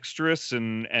and dexterous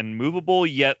and movable,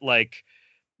 yet like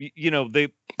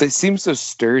they seem so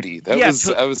sturdy. I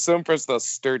was so impressed with how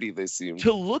sturdy they seemed.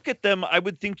 To look at them, I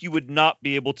would think you would not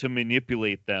be able to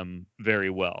manipulate them very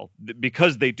well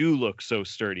because they do look so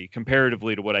sturdy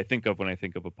comparatively to what I think of when I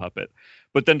think of a puppet.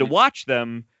 But then to watch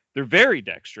them, they're very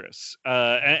dexterous,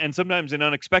 and sometimes in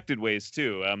unexpected ways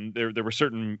too. There were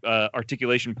certain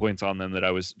articulation points on them that I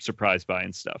was surprised by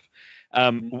and stuff.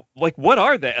 Like, what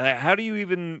are they? How do you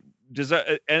even does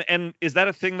that? And is that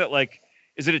a thing that like?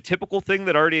 Is it a typical thing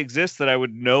that already exists that I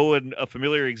would know a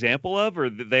familiar example of, or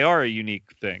they are a unique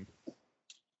thing?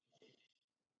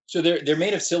 So they're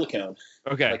made of silicone.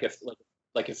 Okay.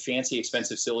 Like a fancy,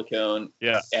 expensive silicone.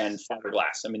 Yeah. And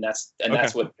fiberglass. I mean, that's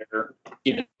what they're,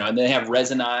 and they have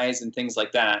resin eyes and things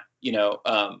like that.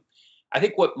 I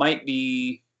think what might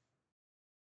be,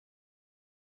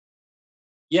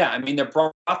 I mean, they're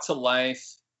brought to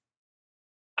life.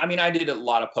 I mean, I did a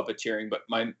lot of puppeteering, but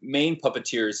my main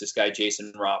puppeteer is this guy,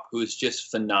 Jason Ropp, who is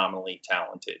just phenomenally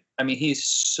talented. I mean, he's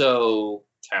so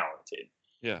talented.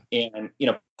 Yeah. And,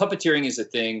 puppeteering is a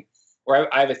thing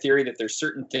where I have a theory that there's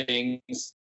certain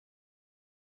things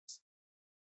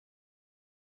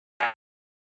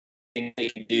they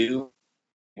can do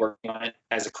working on it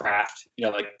as a craft,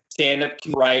 like stand-up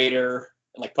writer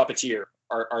and like puppeteer.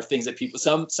 Are things that people,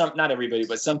 some not everybody,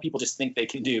 but some people just think they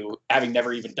can do, having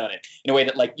never even done it in a way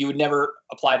that like you would never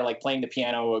apply to like playing the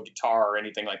piano or guitar or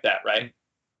anything like that, right?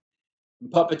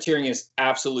 Puppeteering is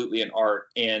absolutely an art,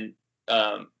 and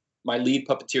my lead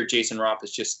puppeteer, Jason Ropp,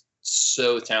 is just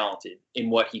so talented in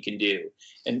what he can do.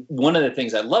 And one of the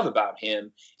things I love about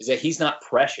him is that he's not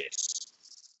precious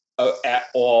at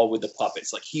all with the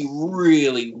puppets. Like he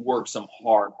really works them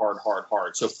hard.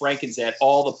 So Frank and Zed,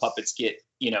 all the puppets get,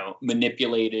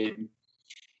 manipulated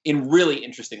in really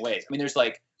interesting ways. I mean, there's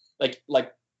like,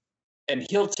 and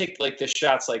he'll take like the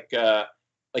shots, like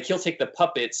he'll take the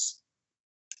puppets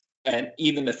and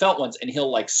even the felt ones, and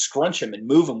he'll like scrunch them and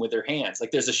move them with their hands.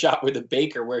 Like there's a shot with the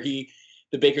baker where the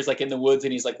baker's like in the woods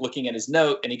and he's like looking at his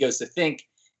note and he goes to think,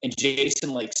 and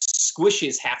Jason like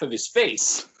squishes half of his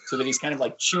face so that he's kind of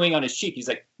like chewing on his cheek. He's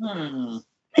like,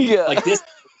 Yeah. Like this,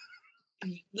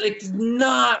 like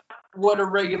not what a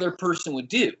regular person would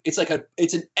do. It's like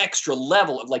it's an extra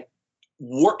level of like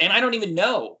work. And I don't even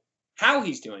know how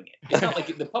he's doing it. It's not like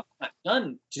the puppet's not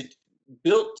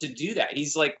built to do that.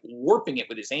 He's like warping it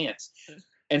with his hands.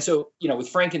 And so, with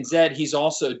Frank and Zed, he's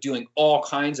also doing all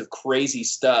kinds of crazy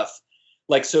stuff.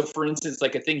 Like, so for instance,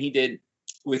 like a thing he did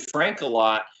with Frank a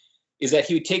lot is that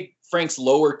he would take Frank's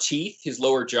lower teeth, his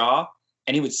lower jaw,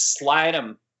 and he would slide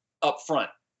them up front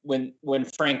when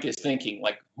Frank is thinking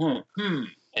like, and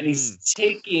he's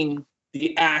taking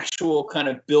the actual kind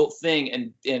of built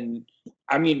thing and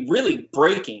I mean, really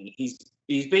breaking. He's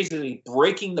basically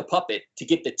breaking the puppet to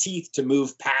get the teeth to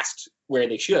move past where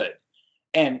they should.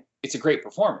 And it's a great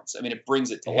performance. I mean, it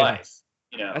brings it to life.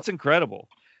 That's incredible.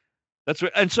 That's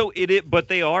what, and so but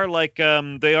they are like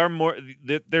they are more.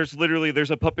 There's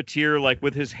a puppeteer like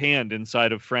with his hand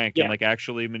inside of Frank and like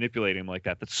actually manipulating him like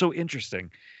that. That's so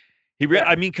interesting.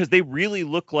 I mean, because they really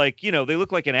look like they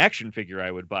look like an action figure I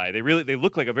would buy. They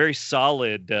look like a very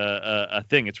solid a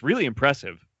thing. It's really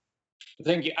impressive.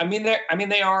 Thank you. I mean,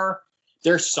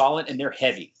 they're solid and they're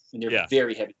heavy. And they're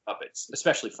very heavy puppets,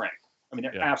 especially Frank. I mean,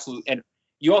 they're absolute. And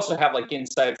you also have like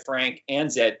inside Frank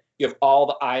and Zed, you have all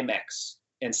the IMAX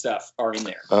and stuff are in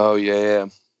there. Oh yeah.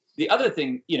 The other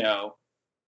thing,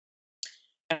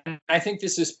 and I think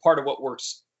this is part of what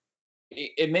works.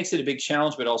 It makes it a big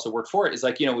challenge, but also work for it. Is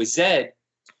like, with Zed,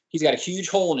 he's got a huge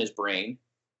hole in his brain.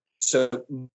 So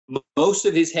most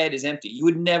of his head is empty. You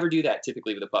would never do that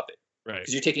typically with a puppet. Right.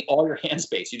 Because you're taking all your hand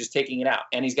space. You're just taking it out.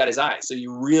 And he's got his eyes. So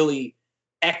you're really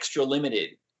extra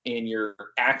limited in your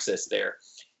access there.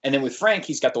 And then with Frank,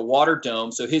 he's got the water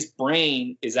dome. So his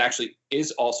brain is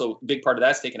also a big part of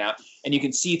that's taken out. And you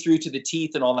can see through to the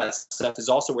teeth and all that stuff is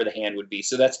also where the hand would be.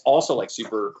 So that's also like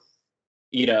super,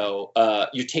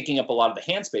 you're taking up a lot of the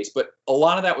hand space. But a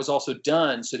lot of that was also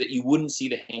done so that you wouldn't see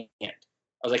the hand. I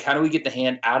was like, how do we get the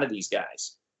hand out of these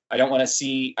guys? I don't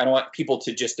want people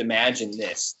to just imagine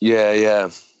this.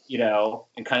 Yeah.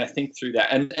 And kind of think through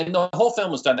that. And the whole film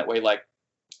was done that way. Like,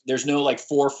 there's no like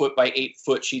 4 foot by 8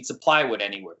 foot sheets of plywood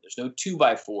anywhere. There's no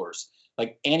 2x4s.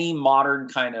 Like any modern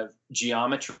kind of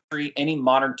geometry, any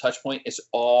modern touch point is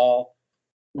all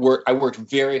work. I worked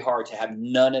very hard to have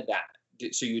none of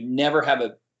that. So you never have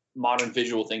a modern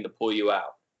visual thing to pull you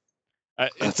out.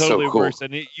 It totally works,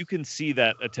 and you can see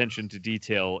that attention to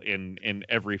detail in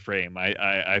every frame.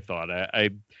 I thought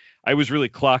I was really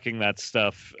clocking that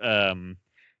stuff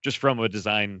just from a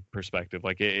design perspective.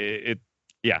 Like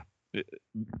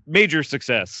major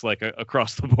success like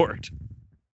across the board.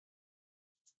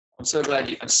 I'm so glad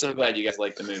you guys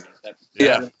liked the movie.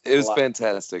 It was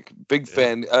fantastic. Big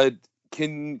fan.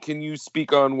 Can you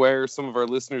speak on where some of our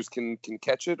listeners can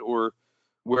catch it or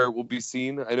where it will be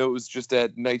seen? I know it was just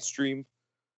at Nightstream.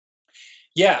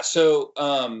 Yeah, so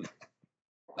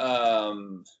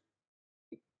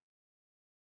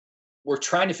we're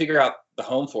trying to figure out the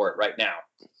home for it right now,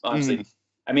 honestly.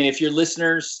 I mean, if your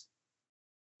listeners,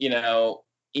 emailed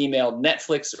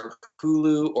Netflix or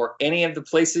Hulu or any of the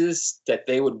places that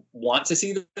they would want to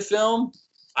see the film,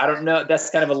 I don't know. That's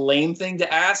kind of a lame thing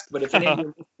to ask, but if any of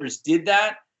your listeners did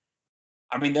that,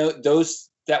 I mean,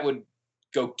 that would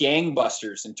go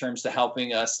gangbusters in terms of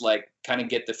helping us like kind of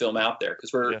get the film out there.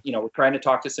 Cause we're trying to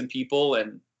talk to some people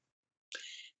and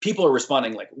people are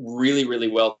responding like really, really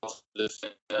well to the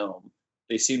film.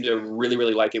 They seem to really,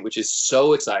 really like it, which is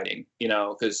so exciting,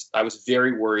 cause I was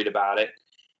very worried about it.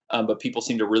 But people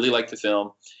seem to really like the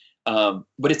film.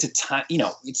 But it's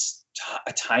it's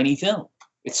a tiny film.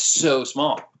 It's so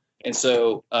small. And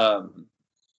so, so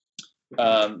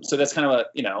that's kind of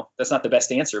that's not the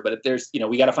best answer, but if there's,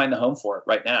 we got to find the home for it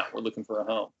right now. We're looking for a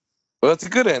home. Well, that's a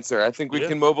good answer. I think we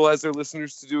can mobilize our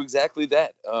listeners to do exactly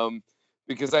that.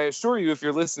 Because I assure you, if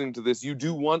you're listening to this, you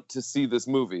do want to see this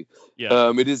movie.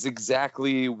 Yeah. It is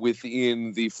exactly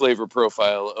within the flavor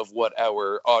profile of what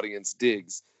our audience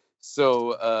digs.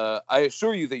 So I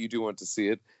assure you that you do want to see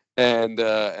it. And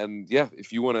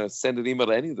if you want to send an email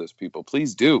to any of those people,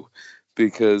 please do,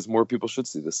 because more people should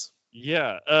see this.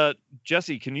 Yeah.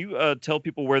 Jesse, can you tell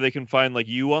people where they can find like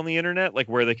you on the internet, like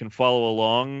where they can follow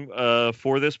along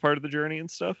for this part of the journey and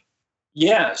stuff?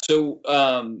 Yeah. So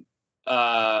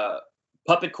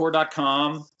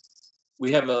puppetcore.com.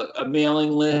 We have a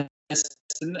mailing list,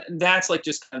 and that's like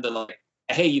just kind of the like,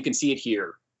 hey, you can see it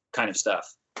here kind of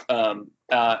stuff.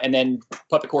 And then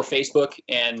Puppetcore Facebook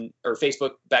or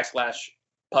Facebook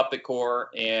 /Puppetcore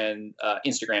and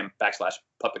Instagram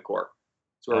 /Puppetcore.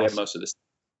 That's where we have most of this.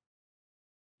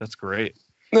 That's great.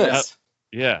 Nice.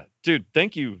 Yeah, dude,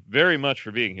 thank you very much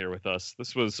for being here with us.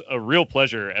 This was a real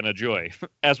pleasure and a joy,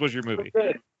 as was your movie.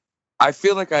 I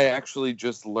feel like I actually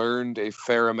just learned a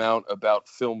fair amount about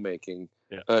filmmaking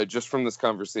just from this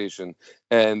conversation.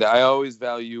 And I always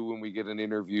value when we get an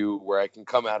interview where I can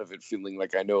come out of it feeling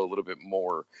like I know a little bit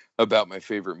more about my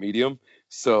favorite medium.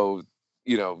 So,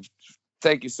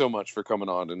 thank you so much for coming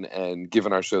on and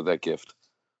giving our show that gift.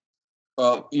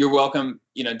 Well, you're welcome.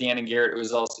 Dan and Garrett, it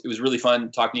was really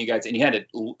fun talking to you guys, and you had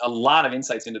a lot of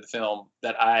insights into the film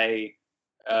that I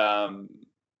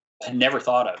had never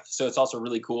thought of. So it's also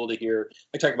really cool to hear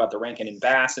talk about the Rankin and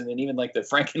Bass, and then even like the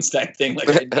Frankenstein thing. Like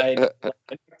I connected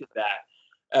that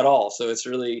at all. So it's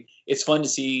fun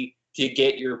to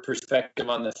get your perspective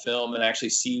on the film and actually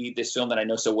see this film that I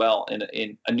know so well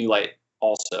in a new light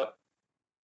also.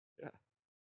 Yeah,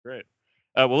 great.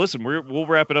 Well, listen, we'll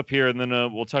wrap it up here, and then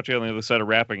we'll talk to you on the other side of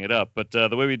wrapping it up. But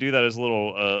the way we do that is a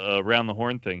little around the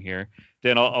horn thing here.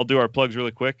 Dan, I'll do our plugs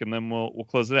really quick, and then we'll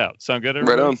close it out. Sound good,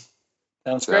 everybody? Right on.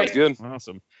 Sounds great. Good.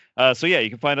 Awesome. So yeah, you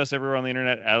can find us everywhere on the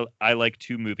internet. I like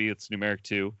 2 movie. It's numeric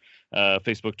 2.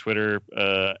 Facebook, Twitter.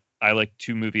 I like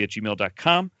 2 movie at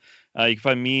gmail.com. You can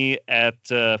find me at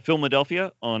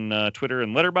Filmadelphia on Twitter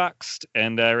and Letterboxd,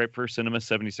 and I write for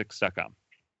cinema76.com.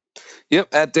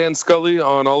 Yep, at Dan Scully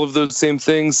on all of those same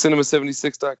things,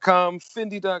 cinema76.com,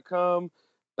 findy.com,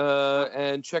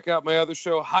 and check out my other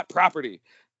show, Hot Property.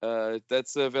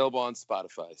 That's available on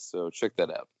Spotify, so check that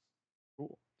out.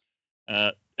 Cool.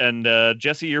 And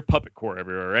Jesse, you're Puppet Core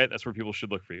everywhere, right? That's where people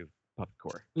should look for you, Puppet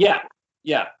Core. Yeah.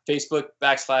 Facebook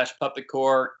 /Puppet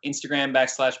Core, Instagram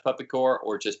 /Puppet Core,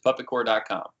 or just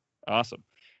puppetcore.com. Awesome.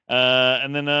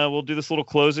 And then we'll do this little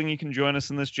closing. You can join us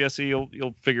in this, Jesse.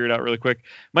 You'll figure it out really quick.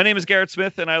 My name is Garrett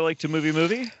Smith, and I like to movie.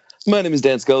 My name is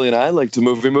Dan Scully, and I like to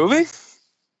movie.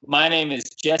 My name is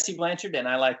Jesse Blanchard, and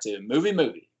I like to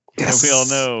movie. Yes. And we all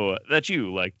know that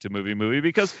you like to movie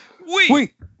because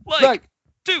we like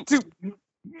to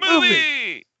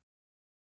movie.